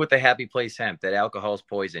 Stick with the Happy Place hemp. That alcohol's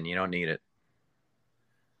poison. You don't need it.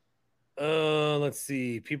 Let's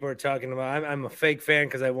see. People are talking about I'm a fake fan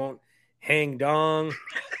because I won't hang dong.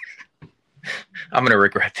 I'm gonna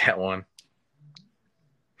regret that one.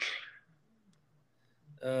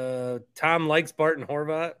 Tom likes Barton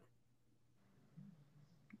Horvat.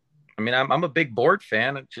 I mean, I'm a big Bort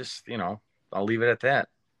fan. Just, I'll leave it at that.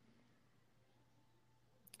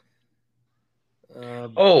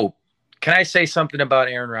 Can I say something about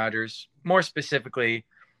Aaron Rodgers? More specifically,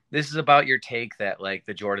 this is about your take that, like,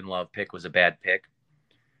 the Jordan Love pick was a bad pick.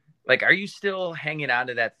 Like, are you still hanging on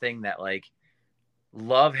to that thing that, like,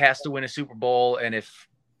 Love has to win a Super Bowl, and if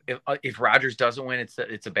Rodgers doesn't win,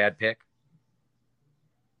 it's a bad pick.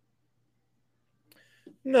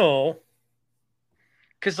 No,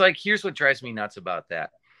 because like here's what drives me nuts about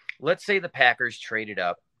that. Let's say the Packers traded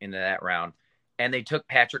up into that round, and they took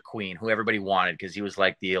Patrick Queen, who everybody wanted because he was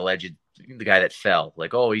like the guy that fell.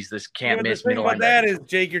 Like, oh, he's this can't miss middle linebacker. The thing about that is,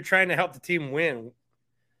 Jake, you're trying to help the team win.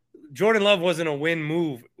 Jordan Love wasn't a win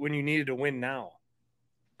move when you needed to win now.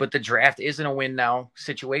 But the draft isn't a win now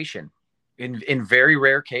situation. In very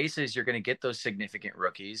rare cases, you're going to get those significant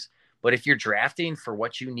rookies. But if you're drafting for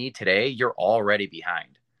what you need today, you're already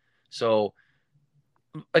behind. So,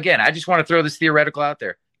 again, I just want to throw this theoretical out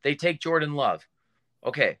there. They take Jordan Love.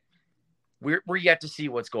 Okay, we're yet to see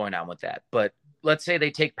what's going on with that. But let's say they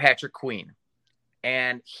take Patrick Queen,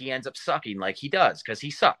 and he ends up sucking like he does because he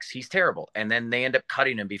sucks. He's terrible. And then they end up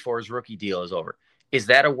cutting him before his rookie deal is over. Is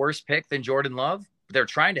that a worse pick than Jordan Love? They're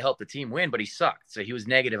trying to help the team win, but he sucked. So he was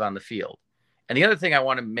negative on the field. And the other thing I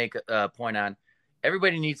want to make a point on,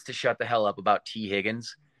 everybody needs to shut the hell up about T.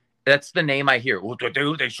 Higgins. That's the name I hear. Oh,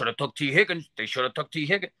 they should have took T. Higgins. They should have took T.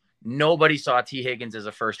 Higgins. Nobody saw T. Higgins as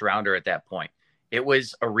a first rounder at that point. It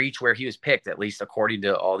was a reach where he was picked, at least according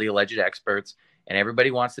to all the alleged experts. And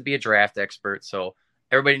everybody wants to be a draft expert. So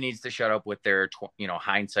everybody needs to shut up with their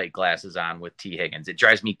hindsight glasses on with T. Higgins. It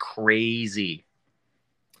drives me crazy.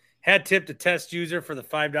 Hat tip to test user for the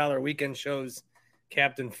 $5 weekend shows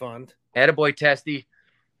Captain Fund. Attaboy, Testy.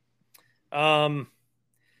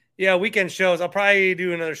 Yeah, weekend shows. I'll probably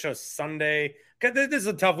do another show Sunday. This is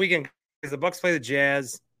a tough weekend because the Bucks play the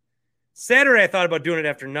Jazz. Saturday, I thought about doing it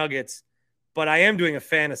after Nuggets, but I am doing a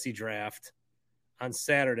fantasy draft on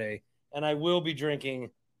Saturday, and I will be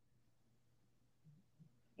drinking.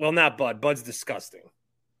 Well, not Bud. Bud's disgusting.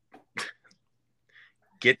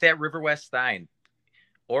 Get that River West Stein.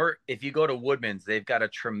 Or if you go to Woodman's, they've got a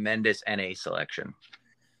tremendous NA selection.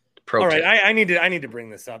 All right, I need to bring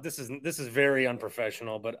this up. This is very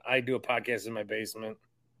unprofessional, but I do a podcast in my basement.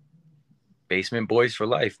 Basement boys for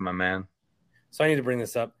life, my man. So I need to bring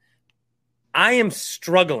this up. I am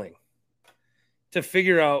struggling to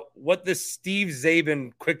figure out what this Steve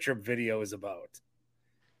Zabin quick trip video is about.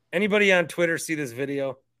 Anybody on Twitter see this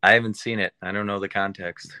video? I haven't seen it. I don't know the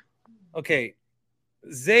context. Okay.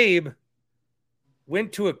 Zabe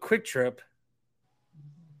went to a quick trip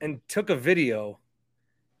and took a video,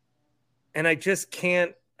 and I just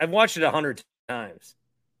can't. I've watched it 100 times.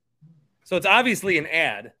 So it's obviously an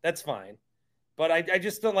ad. That's fine. But I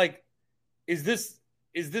just don't like, is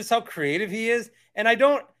this how creative he is? And I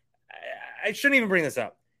shouldn't even bring this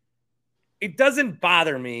up. It doesn't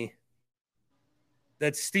bother me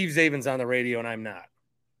that Steve Zabin's on the radio and I'm not.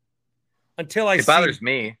 It bothers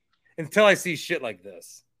me. Until I see shit like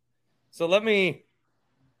this. So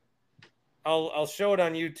I'll show it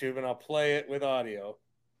on YouTube and I'll play it with audio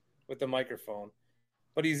with the microphone.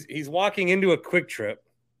 But he's walking into a quick trip.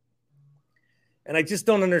 And I just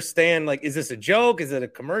don't understand, like, is this a joke? Is it a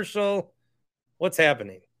commercial? What's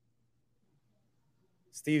happening?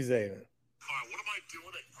 Steve Zabin. Hi, what am I doing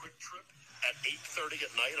at Quick Trip at 8:30 at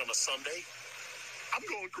night on a Sunday? I'm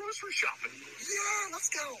going grocery shopping. Yeah, let's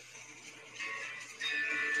go.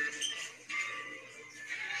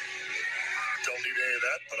 Don't need any of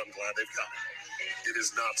that, but I'm glad they've got it. It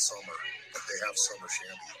is not summer, but they have summer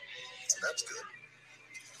shandy. So that's good.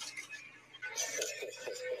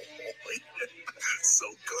 So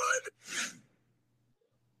good.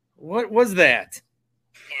 What was that?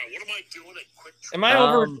 All right, what am I doing at Quick Trip?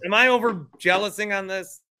 Am I over jealousing on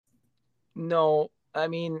this? No, I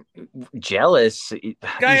mean, jealous.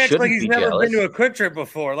 Guy acts like he's never been to a Quick Trip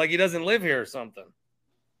before, like he doesn't live here or something.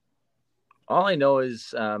 All I know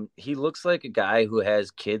is he looks like a guy who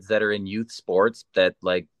has kids that are in youth sports that,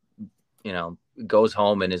 like, goes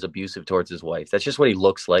home and is abusive towards his wife. That's just what he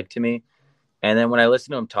looks like to me. And then when I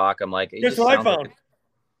listen to him talk, I'm like, guess what I found?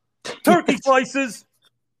 Turkey slices.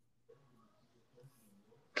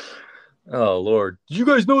 Oh, Lord. Did you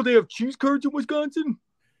guys know they have cheese curds in Wisconsin?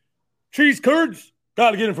 Cheese curds?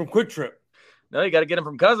 Got to get them from Quick Trip. No, you got to get them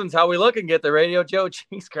from Cousins. How we look and get the Radio Joe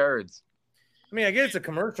cheese curds. I mean, I guess it's a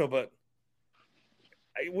commercial, but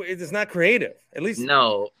it's not creative. At least.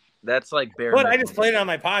 No, that's like bare. But I just played it on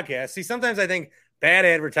my podcast. See, sometimes I think bad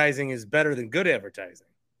advertising is better than good advertising.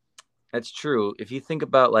 That's true. If you think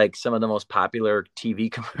about like some of the most popular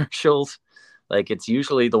TV commercials, like it's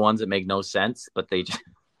usually the ones that make no sense, but they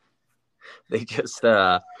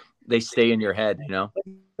stay in your head,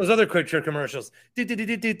 Those other Quick Trip commercials.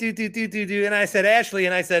 And I said, Ashley,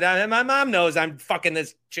 and I said, my mom knows I'm fucking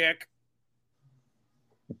this chick.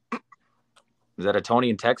 Is that a Tony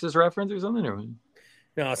in Texas reference or something? Or?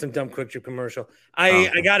 No, some dumb Quick Trip commercial.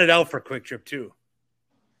 I got it out for Quick Trip too.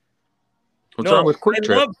 What's wrong with Quick I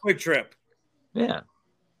Trip? love Quick Trip. Yeah.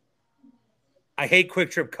 I hate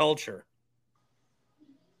Quick Trip culture.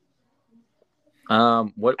 I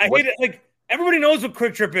hate it. Like, everybody knows what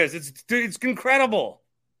Quick Trip is. It's incredible.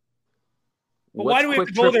 But why do we have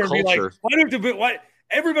to go there and be like, why do we have to be, why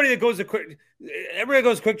everybody goes to Quick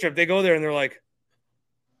Trip, they go there and they're like,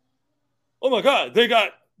 oh my God, they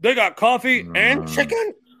got coffee and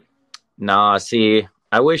chicken? Nah, see,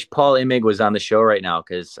 I wish Paul Imig was on the show right now,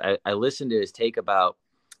 because I listened to his take about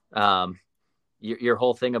your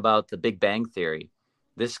whole thing about the Big Bang Theory.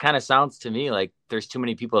 This kind of sounds to me like there's too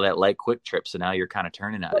many people that like Quick Trip, so now you're kind of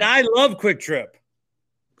turning on it. But I love Quick Trip.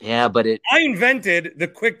 Yeah, but I invented the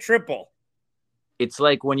Quick Triple. It's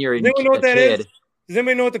like when you're Does anyone know what that is? Does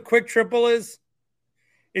anybody know what the Quick Triple is?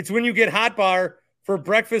 It's when you get hot bar for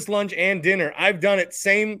breakfast, lunch, and dinner. I've done it.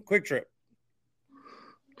 Same Quick Trip.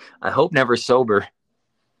 I hope never sober.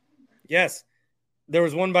 Yes. There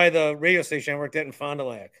was one by the radio station I worked at in Fond du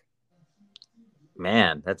Lac.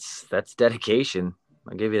 Man, that's dedication.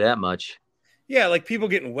 I'll give you that much. Yeah, like people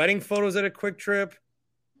getting wedding photos at a Quick Trip.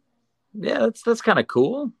 Yeah, that's kind of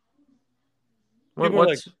cool.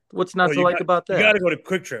 What's not to like about that? You got to go to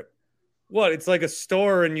Quick Trip. What? It's like a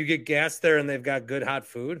store and you get gas there and they've got good hot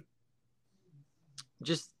food.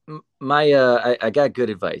 Just I got good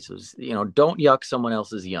advice. It was, don't yuck someone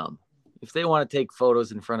else's yum. If they want to take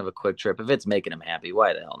photos in front of a Quick Trip, if it's making them happy,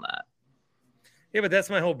 why the hell not? Yeah, but that's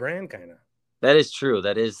my whole brand, kind of. That is true.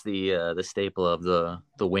 That is the staple of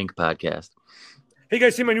the Wink podcast. Hey,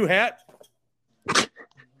 guys, see my new hat?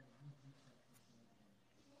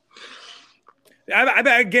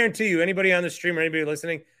 I guarantee you, anybody on the stream or anybody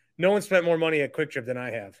listening, no one spent more money at Quick Trip than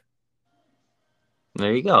I have.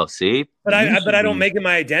 There you go. See, but I don't make it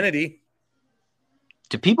my identity.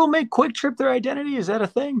 Do people make Quick Trip their identity? Is that a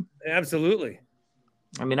thing? Absolutely.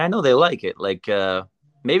 I mean, I know they like it. Like,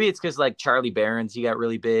 maybe it's because like Charlie Barron's, he got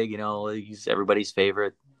really big. He's everybody's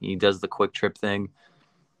favorite. He does the Quick Trip thing.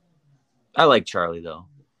 I like Charlie though.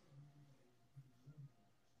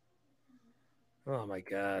 Oh my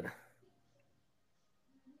God.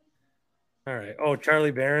 All right. Oh,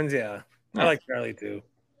 Charlie Barron's. Yeah. I like Charlie too.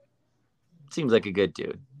 Seems like a good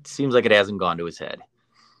dude. Seems like it hasn't gone to his head.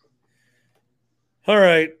 All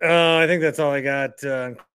right. I think that's all I got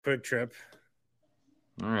on Quick Trip.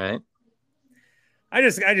 All right. I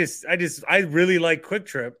really like Quick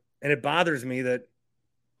Trip, and it bothers me that.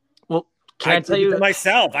 Well, can I tell you to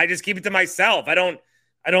myself? I just keep it to myself. I don't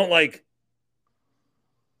like.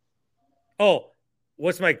 Oh,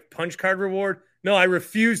 what's my punch card reward? No, I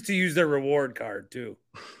refuse to use their reward card too.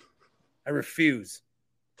 I refuse.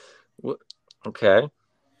 What? Okay.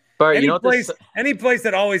 But any place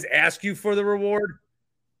that always asks you for the reward,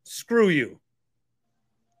 screw you.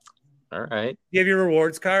 All right. You have your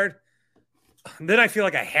rewards card. Then I feel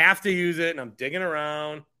like I have to use it, and I'm digging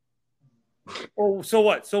around. Oh, so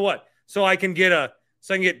what? So I can get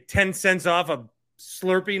 10 cents off a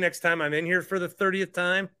Slurpee next time I'm in here for the 30th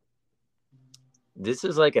time. This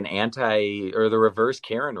is like an the reverse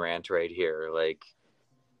Karen rant right here. Like,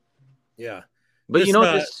 yeah. But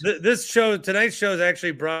tonight's show is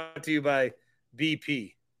actually brought to you by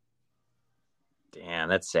BP. Damn,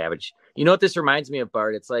 that's savage. You know what this reminds me of,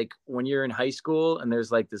 Bart? It's like when you're in high school and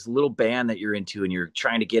there's like this little band that you're into and you're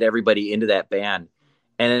trying to get everybody into that band.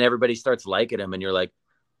 And then everybody starts liking them and you're like,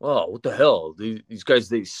 whoa, what the hell? These guys,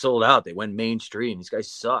 they sold out. They went mainstream. These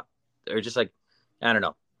guys suck. They're just like, I don't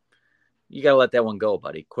know. You got to let that one go,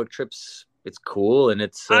 buddy. Quick Trips, it's cool. And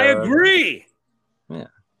it's... I agree. Yeah.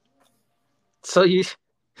 So you...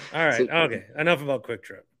 All right. Okay. Enough about Quick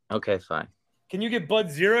Trip. Okay, fine. Can you get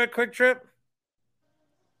Bud Zero at Quick Trip?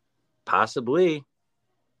 Possibly.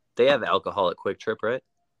 They have alcohol at Quick Trip, right?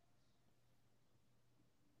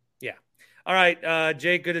 Yeah. All right,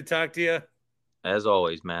 Jake, good to talk to you. As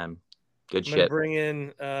always, man. Good I'm shit. Bring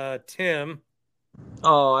in Tim.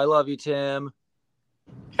 Oh, I love you, Tim.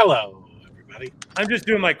 Hello, everybody. I'm just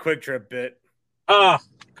doing my Quick Trip bit.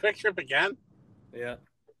 Quick Trip again? Yeah.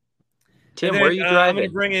 Tim, where are you driving? I'm going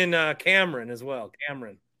to bring in Cameron as well.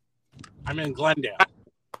 Cameron. I'm in Glendale.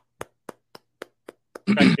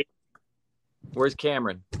 Where's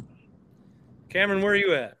Cameron? Cameron, where are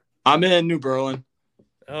you at? I'm in New Berlin.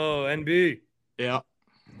 Oh, NB. Yeah.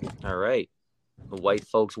 All right. The white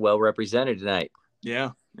folks well represented tonight.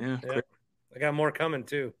 Yeah. I got more coming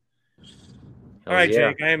too. All right,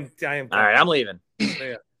 yeah. Jake. I am. All right, I'm leaving.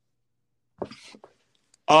 Yeah.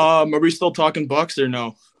 Are we still talking Bucks or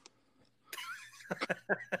no?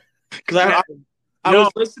 Because I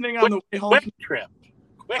was listening on the way home. Quick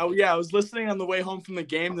Oh yeah, I was listening on the way home from the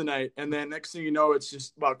game tonight, and then next thing you know, it's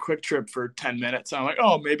just about Quick Trip for 10 minutes. I'm like,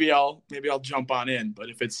 oh, maybe I'll jump on in. But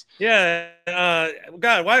if it's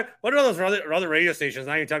God, what are those other radio stations?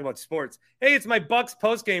 Now you're talking about sports. Hey, it's my Bucks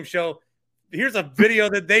post game show. Here's a video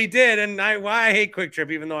that they did, and I hate Quick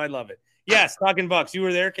Trip, even though I love it. Yes, talking Bucks. You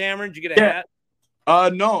were there, Cameron. Did you get a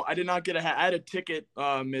hat? No, I did not get a hat. I had a ticket,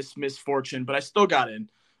 misfortune, but I still got in.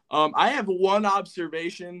 I have one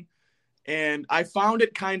observation, and I found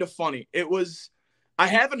it kind of funny. I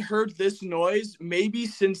haven't heard this noise maybe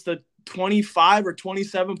since the 25 or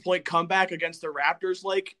 27 point comeback against the Raptors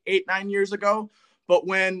like 8-9 years ago. But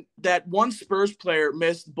when that one Spurs player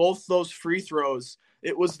missed both those free throws,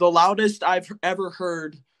 it was the loudest I've ever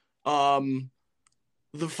heard the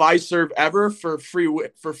Fiserv ever for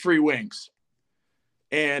free wings.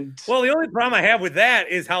 And well, the only problem I have with that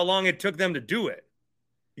is how long it took them to do it.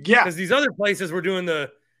 Yeah, because these other places were doing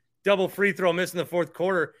the double free throw miss in the fourth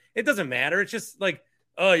quarter. It doesn't matter. It's just like,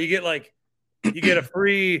 oh, you get a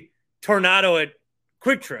free tornado at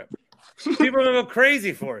Quick Trip. People are gonna go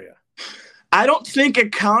crazy for you. I don't think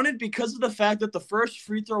it counted because of the fact that the first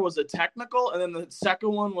free throw was a technical and then the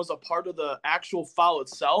second one was a part of the actual foul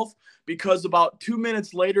itself, because about 2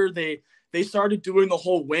 minutes later they started doing the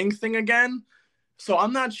whole wing thing again. So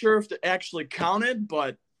I'm not sure if it actually counted,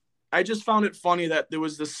 but I just found it funny that there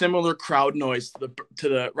was the similar crowd noise to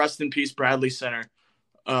the Rest in Peace Bradley Center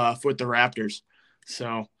with the Raptors.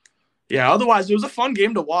 So yeah, otherwise it was a fun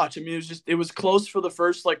game to watch. I mean, it was close for the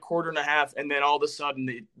first quarter and a half, and then all of a sudden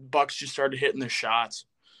the Bucks just started hitting their shots.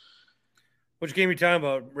 Which game are you talking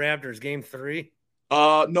about? Raptors, game 3?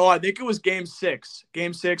 No, I think it was game 6.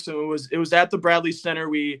 Game 6, and it was at the Bradley Center.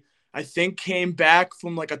 We, I think, came back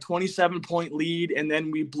from a 27-point lead, and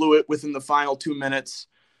then we blew it within the final 2 minutes.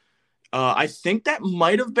 I think that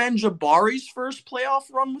might have been Jabari's first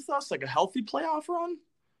playoff run with us, a healthy playoff run.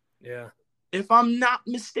 Yeah. If I'm not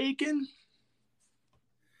mistaken.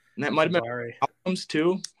 And that might have been albums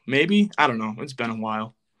too. Maybe. I don't know. It's been a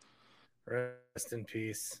while. Rest in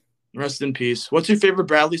peace. Rest in peace. What's your favorite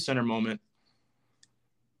Bradley Center moment?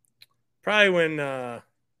 Probably when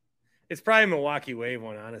it's probably Milwaukee Wave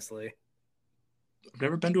one, honestly. I've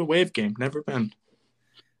never been to a Wave game. Never been.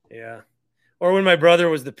 Yeah. Or when my brother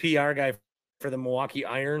was the PR guy for the Milwaukee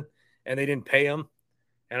Iron and they didn't pay him,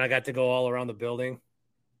 and I got to go all around the building.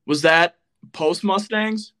 Was that post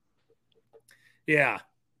Mustangs? Yeah.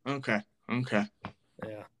 Okay. Yeah.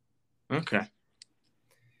 Okay.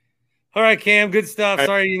 All right, Cam. Good stuff. Right.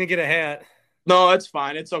 Sorry you didn't get a hat. No, it's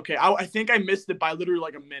fine. It's okay. I think I missed it by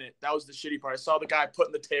literally a minute. That was the shitty part. I saw the guy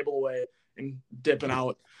putting the table away and dipping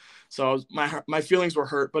out. So my feelings were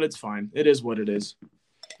hurt, but it's fine. It is what it is.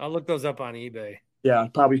 I'll look those up on eBay. Yeah,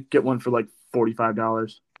 probably get one for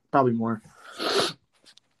 $45. Probably more.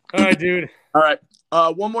 All right, dude. All right.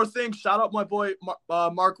 One more thing. Shout out my boy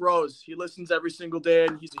Mark Rose. He listens every single day,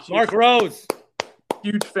 and he's a Mark Rose,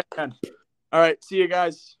 huge fan. All right. See you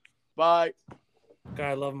guys. Bye. God,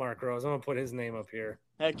 I love Mark Rose. I'm gonna put his name up here.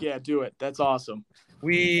 Heck yeah, do it. That's awesome.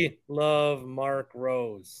 We love Mark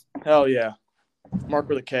Rose. Hell yeah. Mark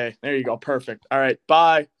with a K. There you go. Perfect. All right.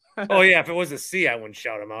 Bye. Oh yeah, if it was a C, I wouldn't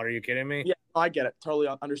shout him out. Are you kidding me? Yeah, I get it. Totally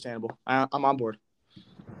understandable. I'm on board.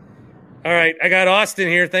 All right, I got Austin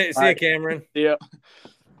here. See right. you, Cameron. Yeah.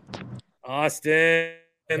 Austin,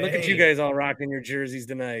 and look at you guys all rocking your jerseys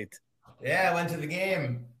tonight. Yeah, I went to the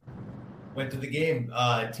game. Team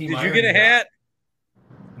Did Iron you get a hat?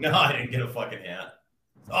 No, I didn't get a fucking hat.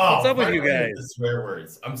 Oh, what's up with you guys? The swear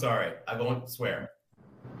words. I'm sorry. I won't swear.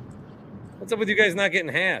 What's up with you guys not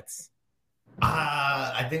getting hats?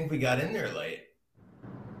 I think we got in there late.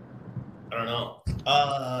 I don't know.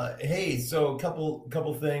 Hey, so a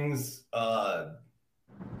couple things.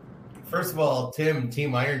 First of all,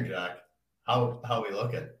 Team Iron Jack. How we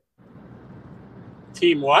looking?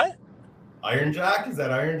 Team what? Iron Jack? Is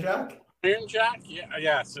that Iron Jack? Iron Jack? Yeah,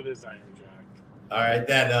 yes, it is Iron Jack. All right,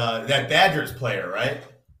 that Badgers player, right?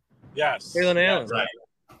 Yes. Braylon Allen. Right.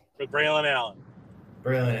 With Braylon Allen.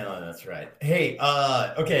 Braylon Allen, that's right. Hey,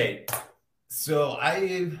 okay. So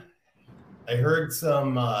I heard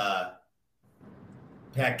some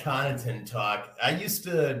Pat Connaughton talk. I used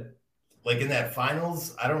to, in that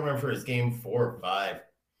finals, I don't remember if it was game 4 or 5.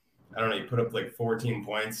 I don't know, he put up 14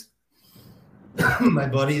 points. My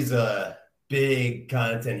buddy's a big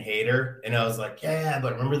Connaughton hater, and I was like, yeah,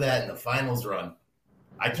 but remember that in the finals run.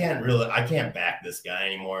 I can't back this guy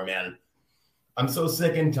anymore, man. I'm so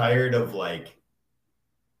sick and tired of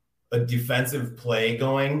a defensive play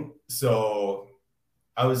going. So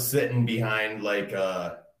I was sitting behind behind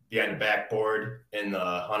a backboard in the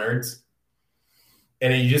hundreds,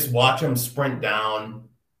 and you just watch him sprint down,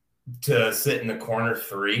 to sit in the corner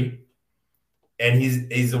 3, and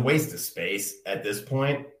he's a waste of space at this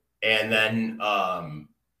point. And then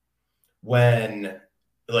when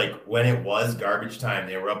it was garbage time,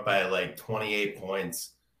 they were up by like 28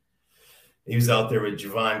 points. He was out there with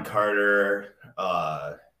Javon Carter,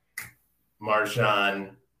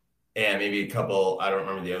 Marshawn, and maybe a couple, I don't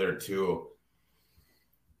remember the other 2,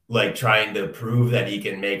 like trying to prove that he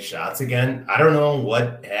can make shots again. I don't know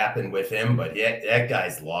what happened with him, but that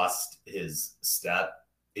guy's lost his step.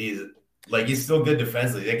 He's still good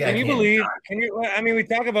defensively. That guy can you believe? Can you? I mean, we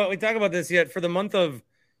talk about this yet. For the month of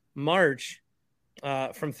March,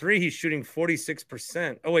 from 3, he's shooting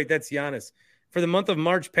 46%. Oh wait, that's Giannis. For the month of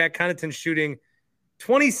March, Pat Connaughton's shooting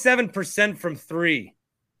 27% from 3.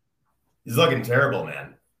 He's looking terrible,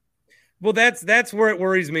 man. Well, that's where it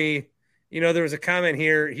worries me. There was a comment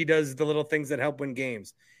here. He does the little things that help win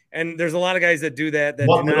games, and there's a lot of guys that do that.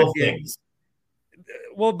 What little things?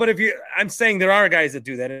 Well, but I'm saying there are guys that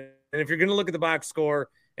do that, and if you're going to look at the box score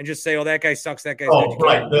and just say, "Oh, that guy sucks," that guy's good.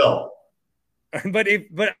 Right, Bill. But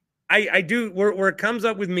I do where it comes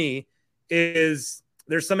up with me is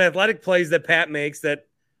there's some athletic plays that Pat makes that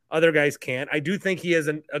other guys can't. I do think he has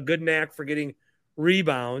a good knack for getting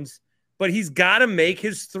rebounds, but he's got to make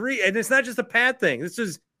his 3, and it's not just a Pat thing. This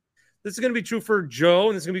is going to be true for Joe,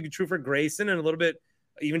 and this is going to be true for Grayson, and a little bit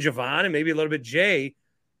even Javon, and maybe a little bit Jay.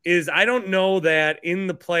 I don't know that in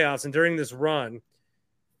the playoffs and during this run,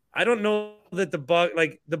 I don't know that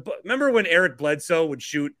remember when Eric Bledsoe would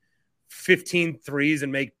shoot 15 threes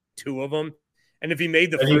and make 2 of them, and if he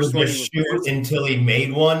made the first one, he would shoot until he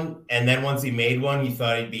made one, and then once he made one, he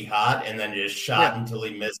thought he'd be hot, and then just shot until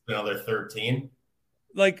he missed another 13.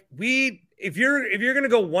 If you're going to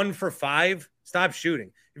go 1 for 5, stop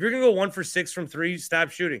shooting. If you're going to go 1 for 6 from 3, stop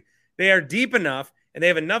shooting. They are deep enough, and they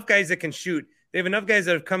have enough guys that can shoot. They have enough guys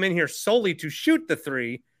that have come in here solely to shoot the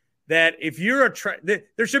 3 that if you're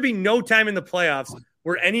there should be no time in the playoffs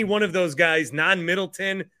where any one of those guys,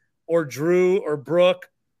 non-Middleton or Drew or Brooke,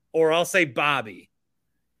 or I'll say Bobby,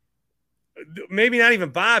 maybe not even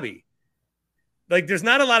Bobby. There's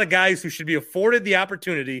not a lot of guys who should be afforded the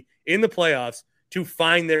opportunity in the playoffs to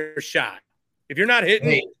find their shot. If you're not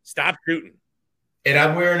hitting, stop shooting. And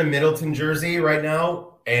I'm wearing a Middleton jersey right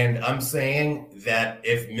now, and I'm saying that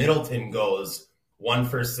if Middleton goes 1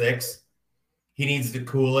 for 6, he needs to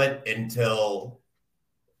cool it until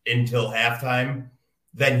halftime.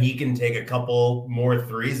 Then he can take a couple more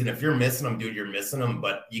threes. And if you're missing them, dude, you're missing them.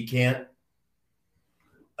 But you can't.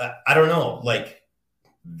 I don't know.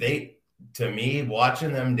 To me,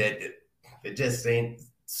 watching them, it just ain't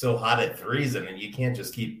so hot at threes, and you can't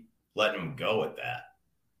just keep letting them go with that.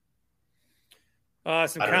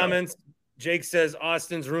 Some comments. Jake says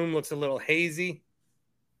Austin's room looks a little hazy.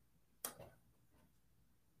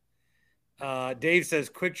 Dave says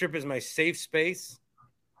Quick Trip is my safe space.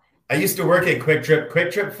 I used to work at Quick Trip.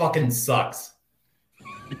 Quick Trip fucking sucks.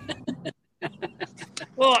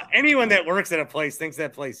 Well, anyone that works at a place thinks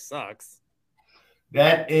that place sucks.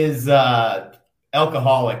 That is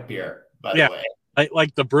alcoholic beer, by the way.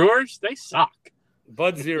 Like the Brewers, they suck.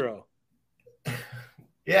 Bud Zero.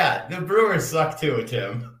 Yeah, the Brewers suck too,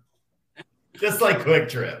 Tim. Just like Quick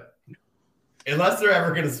Trip. Unless they're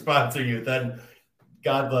ever going to sponsor you, then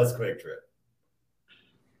God bless Quick Trip.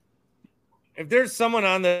 If there's someone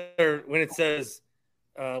on there when it says,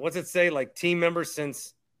 what's it say? Team member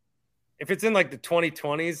since, if it's in the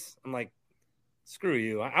 2020s, I'm like, screw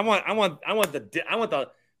you. I want the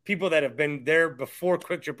people that have been there before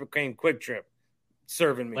Quick Trip became Quick Trip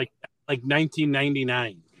serving me. Like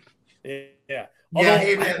 1999. Yeah. Although,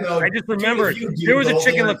 hey man, though, I just remember there was a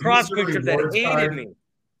chicken lacrosse Quick Trip that hated me.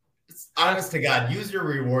 Honest to God, use your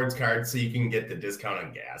rewards card so you can get the discount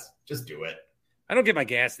on gas. Just do it. I don't get my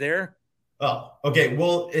gas there. Oh, okay.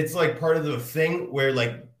 Well, it's part of the thing where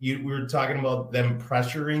we were talking about them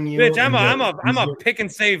pressuring you. Bitch, I'm a pick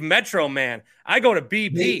and save Metro man. I go to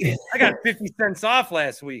BP. I got 50 cents off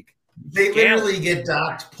last week. They literally get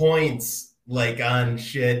docked points on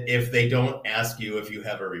shit if they don't ask you if you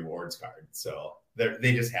have a rewards card. So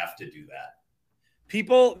they just have to do that.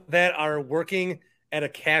 People that are working at a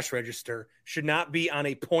cash register should not be on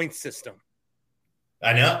a point system.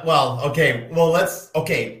 I know. Well, okay. Well,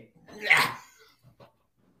 okay.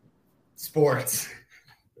 Sports.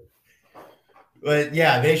 But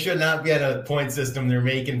yeah, they should not be at a point system. They're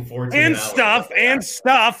making 14 and stuff. Okay, and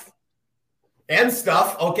stuff.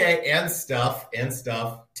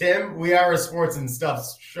 Tim, we are a sports and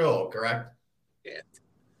stuff show, correct? Yeah.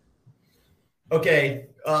 Okay.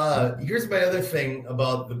 Here's my other thing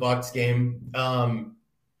about the Bucks game.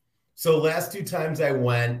 So last 2 times I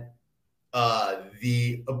went,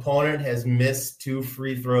 the opponent has missed 2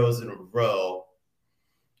 free throws in a row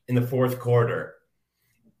in the fourth quarter.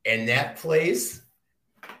 And that place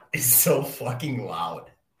is so fucking loud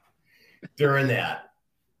during that.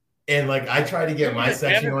 And like, I try to get my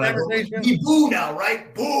section when I go, we boo now,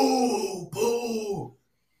 right? Boo, boo.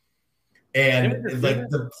 And it's like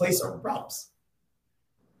the place erupts.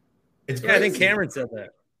 It's crazy. I think Cameron said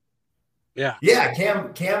that. Yeah,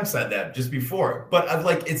 Cam said that just before. But I've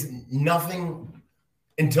like, it's nothing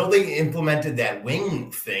until they implemented that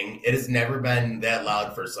wing thing. It has never been that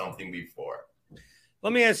loud for something before.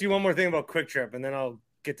 Let me ask you one more thing about Quick Trip, and then I'll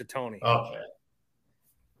get to Tony. Okay.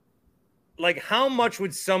 Like, how much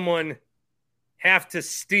would someone have to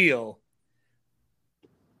steal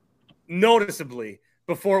noticeably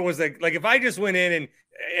before it was like if I just went in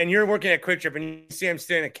and you're working at Quick Trip and you see I'm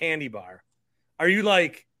staring at a candy bar, are you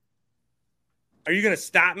going to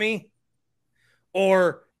stop me?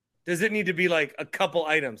 Or does it need to be like a couple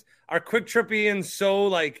items? Are Quick Tripians so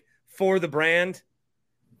like for the brand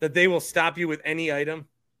that they will stop you with any item?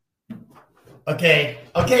 Okay.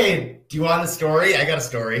 Do you want a story? I got a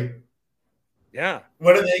story. Yeah.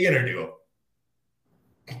 What are they going to do?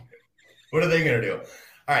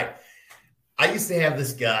 All right. I used to have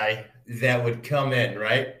this guy that would come in,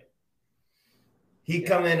 right? He'd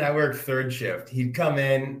come in. I worked third shift. He'd come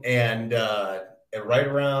in and right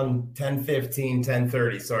around 10:15,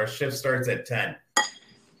 10:30. So our shift starts at 10.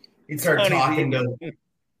 He'd start talking to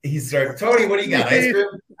Tony, what do you got? Ice cream?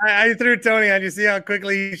 I threw Tony on. You see how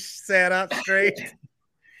quickly he sat up straight?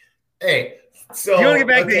 Hey, so you want to get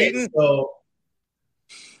back to eating? So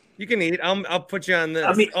you can eat. I'll put you on this.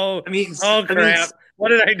 Crap. What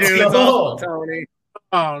did I do? It's all Tony.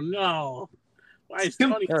 Oh no. Why is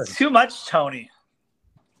Tony too much Tony?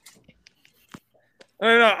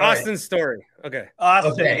 No, Austin's story. Okay.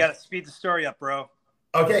 Austin, you got to speed the story up, bro.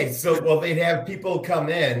 Okay, so they'd have people come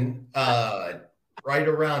in right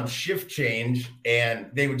around shift change, and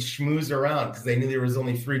they would schmooze around because they knew there was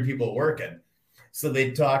only 3 people working. So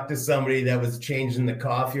they'd talk to somebody that was changing the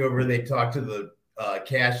coffee over. They'd talk to the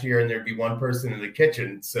cashier, and there'd be one person in the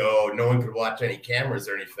kitchen, so no one could watch any cameras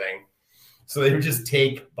or anything. So they would just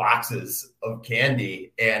take boxes of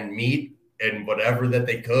candy and meat and whatever that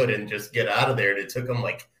they could and just get out of there. And it took them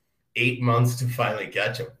like 8 months to finally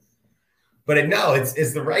catch them. But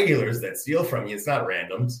it's the regulars that steal from you. It's not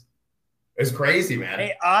randoms. It's crazy, man.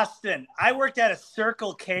 Hey, Austin, I worked at a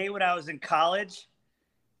Circle K when I was in college,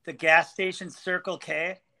 the gas station Circle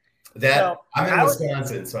K. I'm in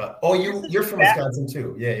Wisconsin. You're from Wisconsin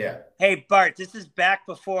too. Yeah. Hey, Bart, this is back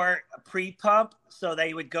before a pre-pump. So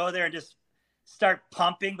they would go there and just start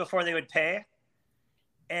pumping before they would pay.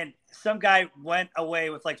 And some guy went away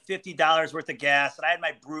with like $50 worth of gas. And I had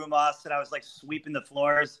my broom off and I was like sweeping the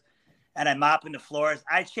floors and I'm mopping the floors.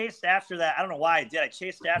 I chased after that. I don't know why I did. I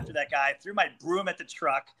chased after that guy, threw my broom at the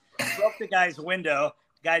truck, broke the guy's window.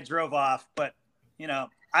 The guy drove off. But,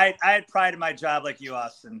 I had pride in my job like you,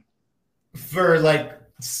 Austin. For like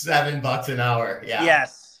 $7 an hour. Yeah.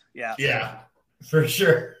 Yes. Yeah. Yeah, for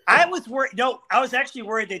sure. I was worried. No, I was actually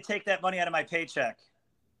worried they'd take that money out of my paycheck.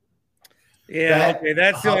 Yeah. Okay.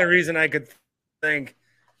 That's the only reason I could think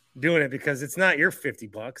doing it, because it's not your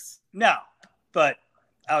 $50. No, but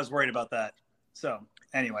I was worried about that. So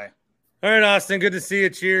anyway. All right, Austin. Good to see you.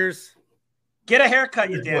 Cheers. Get a haircut,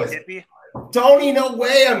 you damn hippie. Tony, no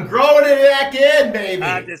way. I'm growing it back in, baby.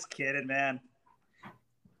 I'm just kidding, man.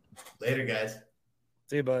 Later, guys.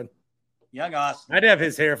 See you, bud. Young Austin. I'd have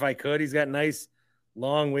his hair if I could. He's got nice,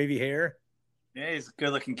 long, wavy hair. Yeah, he's a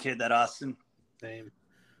good-looking kid, that Austin. Same.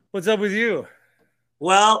 What's up with you?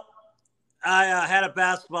 Well, I had a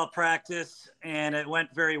basketball practice, and it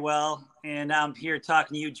went very well. And now I'm here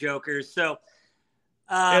talking to you jokers. So,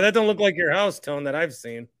 that don't look like your house, Tone, that I've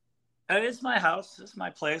seen. It's my house. It's my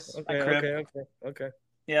place. Okay, my crib. Okay.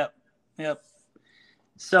 Yep.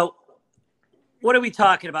 So, what are we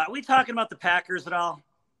talking about? Are we talking about the Packers at all?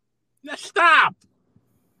 Stop.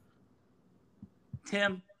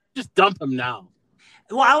 Tim? Just dump him now.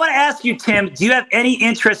 Well, I want to ask you, Tim, do you have any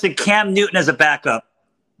interest in Cam Newton as a backup?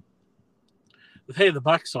 Hey, the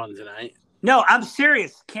Bucs on tonight. No, I'm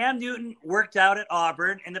serious. Cam Newton worked out at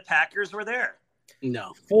Auburn, and the Packers were there.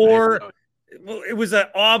 No. It was an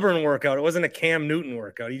Auburn workout. It wasn't a Cam Newton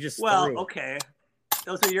workout. He just threw. Okay.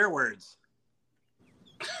 Those are your words.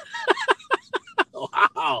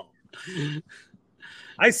 Wow.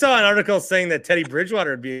 I saw an article saying that Teddy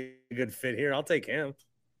Bridgewater would be a good fit here. I'll take him.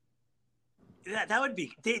 That would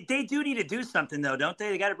be. They do need to do something, though, don't they?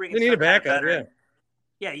 They got to bring in. They need a backup, yeah.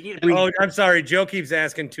 Yeah, you need to. I'm sorry. Joe keeps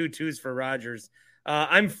asking 2 2s for Rodgers.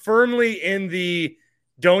 I'm firmly in the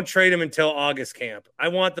don't trade him until August camp. I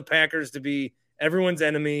want the Packers to be everyone's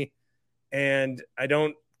enemy, and I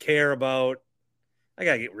don't care about – I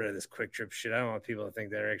got to get rid of this quick trip shit. I don't want people to think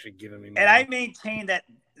they're actually giving me money. And I maintain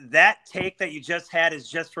that take that you just had is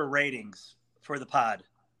just for ratings for the pod.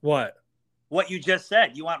 What? What you just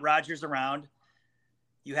said. You want Rodgers around.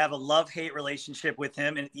 You have a love-hate relationship with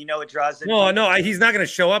him, and you know it draws in. No, he's not going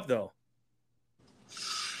to show up, though.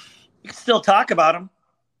 You can still talk about him.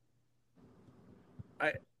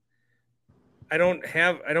 I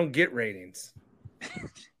don't get ratings.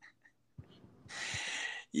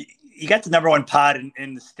 You got the number one pod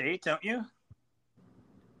in the state, don't you?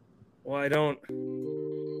 Well, I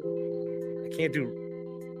can't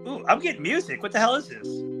do. Ooh, I'm getting music. What the hell is this?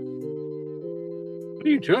 What are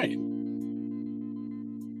you doing?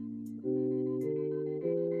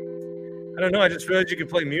 I don't know. I just realized you could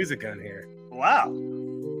play music on here. Wow.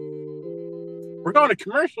 We're going to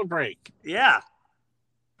commercial break. Yeah.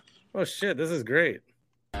 Oh, shit. This is great.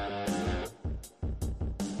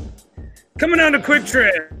 Coming on to Quick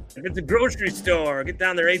Trip. It's a grocery store. Get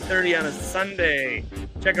down there 8:30 on a Sunday.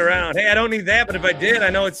 Check around. Hey, I don't need that, but if I did, I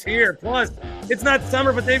know it's here. Plus, it's not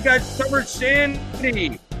summer, but they've got summer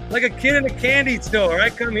shandy. Like a kid in a candy store. I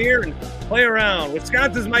come here and play around.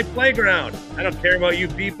 Wisconsin's my playground. I don't care about you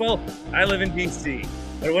people. I live in D.C.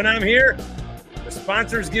 But when I'm here, the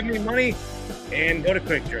sponsors give me money and go to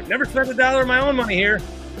Quick Trip. Never spent $1 of my own money here,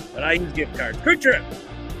 but I use gift cards. Quick Trip.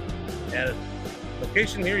 At a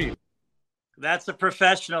location near you. That's a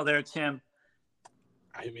professional there, Tim.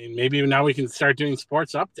 I mean, maybe now we can start doing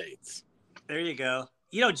sports updates. There you go.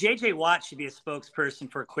 You know, J.J. Watt should be a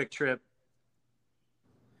spokesperson for a Quick Trip.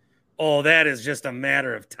 Oh, that is just a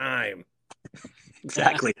matter of time.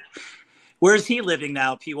 Exactly. Where's he living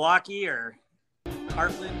now? Pewaukee or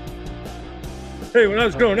Heartland? Hey, when I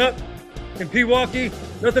was growing up in Pewaukee,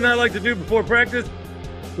 nothing I like to do before practice.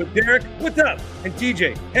 But Derek, what's up? And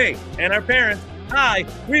TJ, hey, and our parents, hi,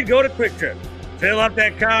 we'd go to Quick Trip. Fill up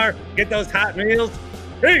that car, get those hot meals.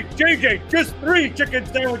 Hey, JJ, just 3 chicken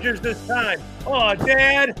sandwiches this time. Oh,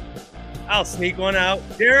 Dad, I'll sneak one out.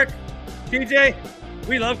 Derek, TJ,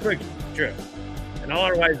 we love Quick Trip. And all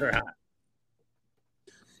our wives are hot.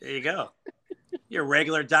 There you go. You're a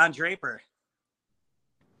regular Don Draper.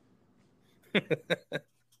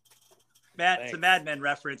 It's a Mad Men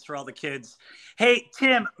reference for all the kids. Hey,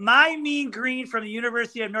 Tim, my Mean Green from the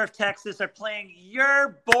University of North Texas are playing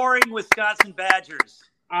your boring Wisconsin Badgers.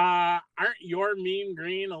 Aren't your Mean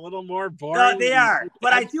Green a little more boring? No, they are.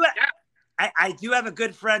 But I do have a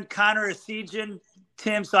good friend, Connor Esigian,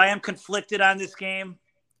 Tim, so I am conflicted on this game.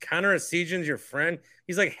 Connor Esigian's your friend?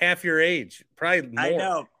 He's like half your age, probably more. I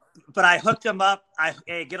know, but I hooked him up.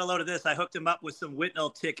 Hey, get a load of this. I hooked him up with some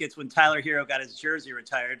Whitnell tickets when Tyler Hero got his jersey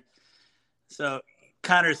retired. So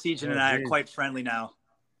Connor Esigian and I are quite friendly now.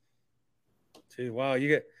 Dude, wow, you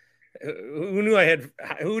get who knew I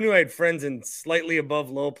had friends in slightly above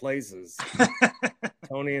low places.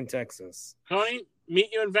 Tony in Texas. Tony, meet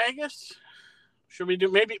you in Vegas? Should we do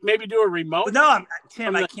maybe do a remote? No,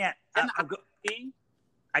 Tim, I can't.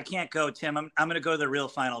 I can't go, Tim. I'm going to go to the real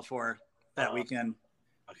Final Four that weekend.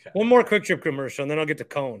 Okay. One more Quick Trip commercial, and then I'll get to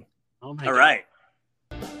Cone. Oh my All God. right.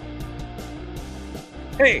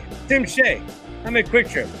 Hey, Tim Shea, I'm at Quick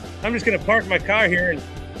Trip. I'm just going to park my car here and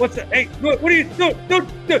what's the? Hey, what do you do?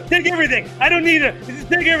 Take everything. I don't need it. Just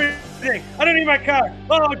take everything. I don't need my car.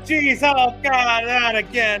 Oh, jeez. Oh, God, not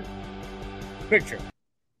again. Quick Trip.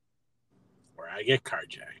 Where I get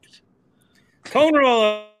carjacked. Cone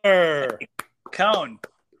roller. Cone.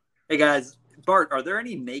 Hey, guys. Bart, are there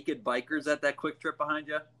any naked bikers at that Quick Trip behind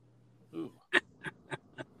you? Ooh.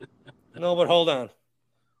 No, but hold on.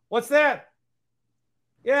 What's that?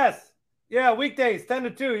 Yes. Yeah, weekdays, 10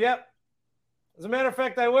 to 2. Yep. As a matter of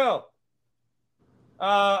fact, I will.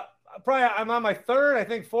 Probably I'm on my 3rd, I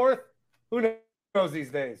think 4th. Who knows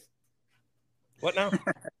these days? What now?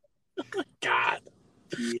 God.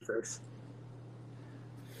 Jesus.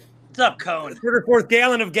 What's up, Cone? 3rd or 4th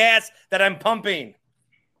gallon of gas that I'm pumping.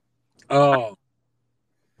 Oh.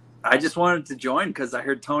 I just wanted to join because I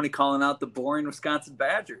heard Tony calling out the boring Wisconsin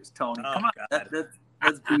Badgers. Tony, come on.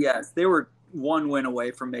 That's BS. They were 1 win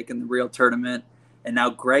away from making the real tournament. And now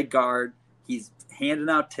Greg Gard, he's handing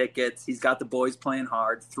out tickets. He's got the boys playing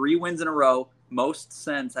hard. 3 wins in a row, most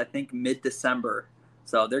since, I think, mid-December.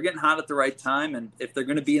 So they're getting hot at the right time. And if they're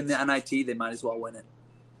going to be in the NIT, they might as well win it.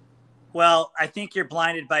 Well, I think you're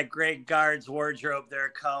blinded by Greg Gard's wardrobe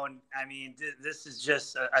there, Cone. I mean, this is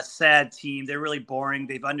just a sad team. They're really boring.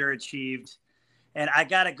 They've underachieved. And I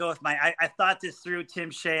got to go with I thought this through,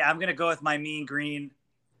 Tim Shea. I'm going to go with my Mean Green.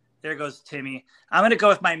 There goes Timmy. I'm going to go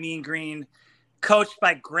with my Mean Green. coached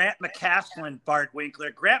by Grant McCaslin, Bart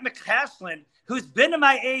Winkler. Grant McCaslin, who's been to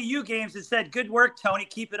my AAU games and said, "Good work, Tony.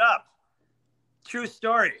 Keep it up." True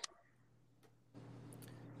story.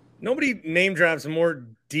 Nobody name drops more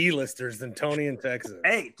D-listers than Tony in Texas.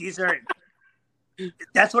 Hey,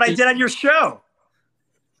 that's what I did on your show.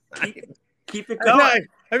 Keep it going.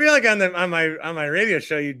 I feel like on my radio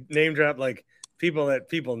show, you name drop like people that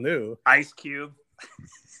people knew. Ice Cube.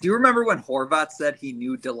 Do you remember when Horvath said he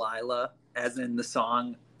knew Delilah, as in the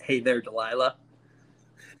song "Hey There, Delilah"?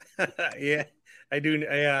 Yeah, I do.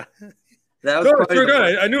 Yeah, that was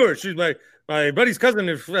good. I knew her. She's my buddy's cousin.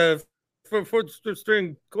 Is fourth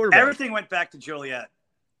string quarterback. Everything went back to Joliet.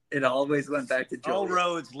 It always went back to Joliet. All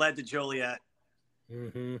roads led to Joliet.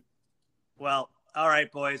 Mm-hmm. Well, all right,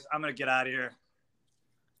 boys. I'm gonna get out of here.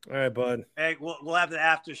 All right, bud. Hey, we'll have the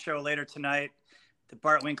after show later tonight. The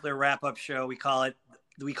Bart Winkler wrap-up show. We call it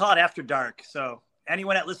After Dark. So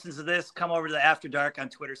anyone that listens to this, come over to the After Dark on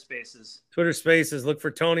Twitter Spaces. Twitter Spaces. Look for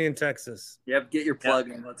Tony in Texas. Yep, get your plug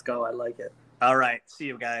in. Let's go. I like it. All right. See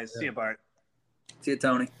you guys. See you, Bart. See you,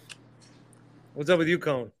 Tony. What's up with you,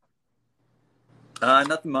 Cone?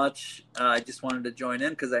 Nothing much. I just wanted to join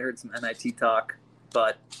in because I heard some NIT talk.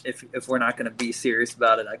 But if we're not going to be serious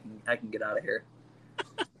about it, I can get out of here.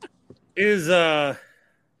 Hey,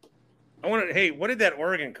 what did that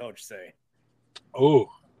Oregon coach say? Oh,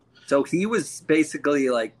 so he was basically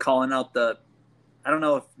like calling out I don't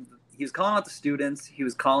know if he was calling out the students. He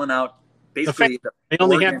was calling out basically the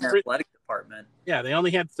Oregon athletic department. Yeah, they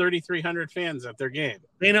only had 3,300 fans at their game.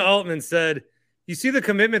 Dana Altman said, "You see the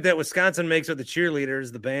commitment that Wisconsin makes with the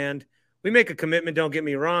cheerleaders, the band. We make a commitment, don't get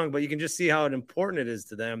me wrong, but you can just see how important it is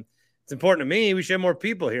to them. It's important to me. We should have more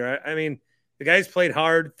people here. I mean, the guys played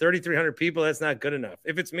hard, 3,300 people. That's not good enough.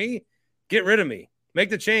 If it's me, get rid of me.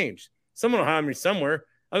 Make the change. Someone will hire me somewhere.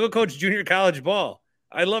 I'll go coach junior college ball.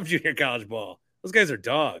 I love junior college ball. Those guys are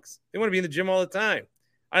dogs. They want to be in the gym all the time.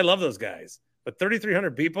 I love those guys. But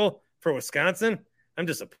 3,300 people for Wisconsin, I'm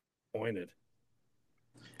disappointed."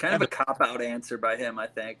 Kind of a cop-out answer by him, I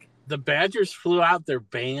think. The Badgers flew out their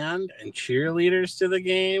band and cheerleaders to the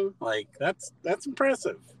game. Like, that's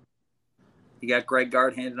impressive. You got Greg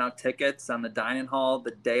Gard handing out tickets on the dining hall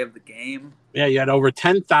the day of the game. Yeah, you had over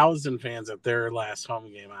 10,000 fans at their last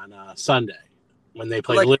home game on Sunday when they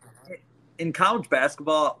played. In college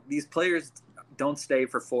basketball, these players don't stay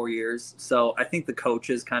for 4 years. So I think the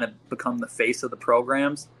coaches kind of become the face of the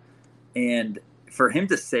programs. And for him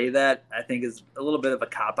to say that, I think is a little bit of a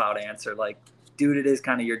cop-out answer. Like, dude, it is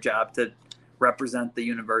kind of your job to represent the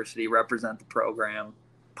university, represent the program,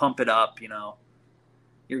 pump it up, you know.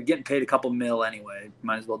 You're getting paid a couple mil anyway.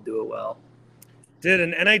 Might as well do it well. Did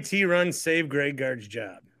an NIT run save Greg Gard's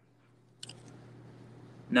job?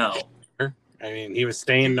 No. I mean, he was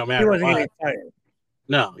staying no matter what.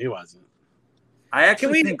 No, he wasn't. I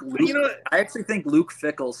actually think Luke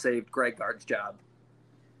Fickell saved Greg Gard's job.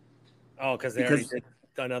 Oh, because they already did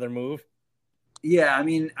another move? Yeah, I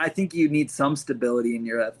mean, I think you need some stability in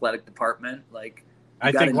your athletic department. Like,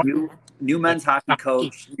 you got a new men's hockey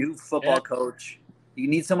coach, new football coach. You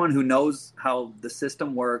need someone who knows how the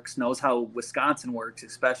system works, knows how Wisconsin works,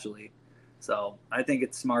 especially. So I think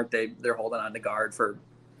it's smart they're holding on to Gard for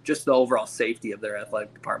just the overall safety of their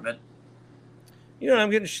athletic department. You know, I'm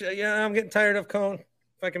getting tired of Cone,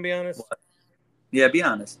 if I can be honest. What? Yeah, be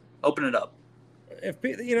honest. Open it up. If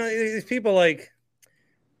you know these people like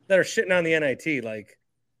that are shitting on the NIT, like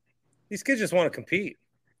these kids just want to compete.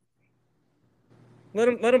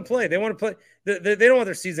 Let them play. They want to play. They don't want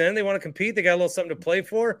their season end. They want to compete. They got a little something to play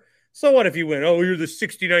for. So what if you win? Oh, you're the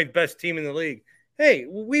 69th best team in the league. Hey,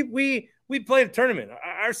 we played a tournament.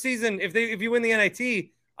 Our season, if you win the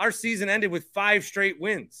NIT, our season ended with 5 straight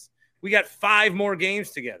wins. We got 5 more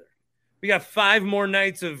games together. We got 5 more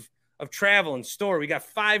nights of travel and store. We got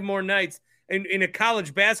 5 more nights in a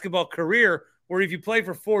college basketball career where if you play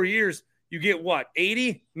for 4 years, you get what,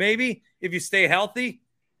 80 maybe if you stay healthy.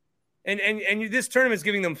 And this tournament is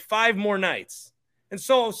giving them 5 more nights. And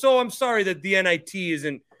so I'm sorry that the NIT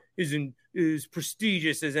isn't as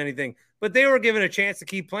prestigious as anything, but they were given a chance to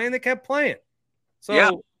keep playing. They kept playing.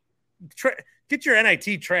 So get your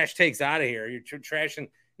NIT trash takes out of here. You're trashing,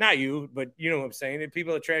 not you, but you know what I'm saying.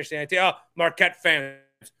 People that trash the NIT. Oh, Marquette fans.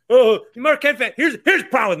 Oh, Marquette fans. Here's the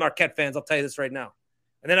problem with Marquette fans. I'll tell you this right now.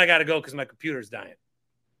 And then I got to go because my computer's dying.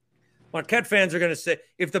 Marquette fans are going to say,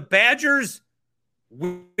 if the Badgers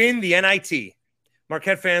win the NIT,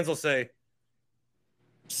 Marquette fans will say,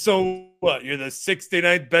 so what? You're the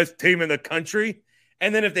 69th best team in the country?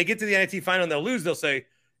 And then if they get to the NIT final and they'll lose, they'll say,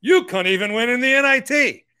 you couldn't even win in the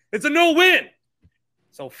NIT. It's a no-win.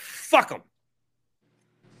 So fuck them.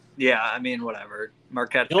 Yeah, I mean, whatever.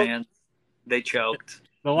 Marquette fans, They choked.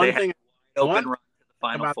 The one They had thing, an the open one run to the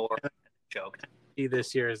Final about Four. And choked.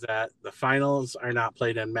 this year is that the finals are not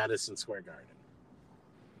played in Madison Square Garden.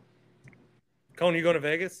 Cone, you going to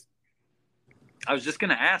Vegas? I was just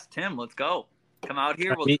gonna ask Tim. Let's go. Come out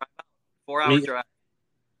here. We'll Me- try out. 4-hour me- drive.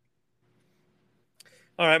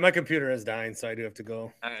 All right, my computer is dying, so I do have to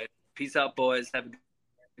go. All right. Peace out, boys. Have a good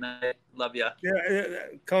night. Love ya. Yeah,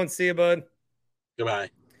 Cone, see you, bud. Goodbye.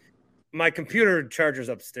 My computer charger's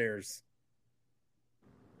upstairs.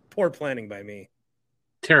 Poor planning by me.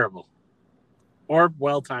 Terrible. Or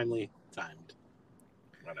well timed.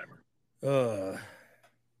 Whatever.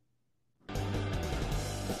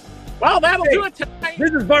 Well, that'll do it tonight.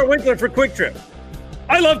 This is Bart Winkler for Quick Trip.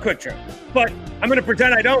 I love Quick Trip, but I'm going to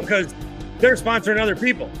pretend I don't because they're sponsoring other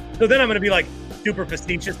people. So then I'm going to be like super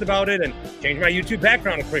facetious about it and change my YouTube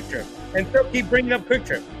background to Quick Trip and still keep bringing up Quick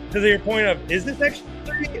Trip to the point of, is this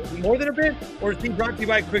actually more than a bit or is it being brought to you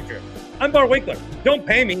by Quick Trip? I'm Bart Winkler. Don't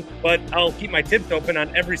pay me, but I'll keep my tips open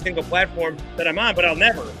on every single platform that I'm on, but I'll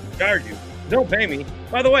never charge you. Don't pay me.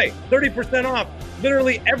 By the way, 30% off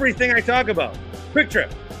literally everything I talk about. Quick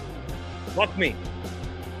Trip. Fuck me.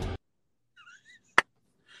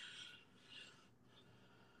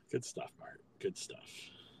 Good stuff, Bart. Good stuff.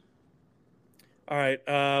 All right.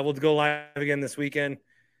 We'll go live again this weekend.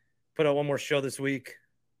 Put out one more show this week.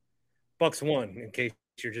 Bucks won, in case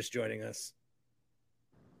you're just joining us.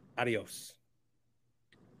 Adios.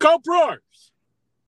 Go Brewers!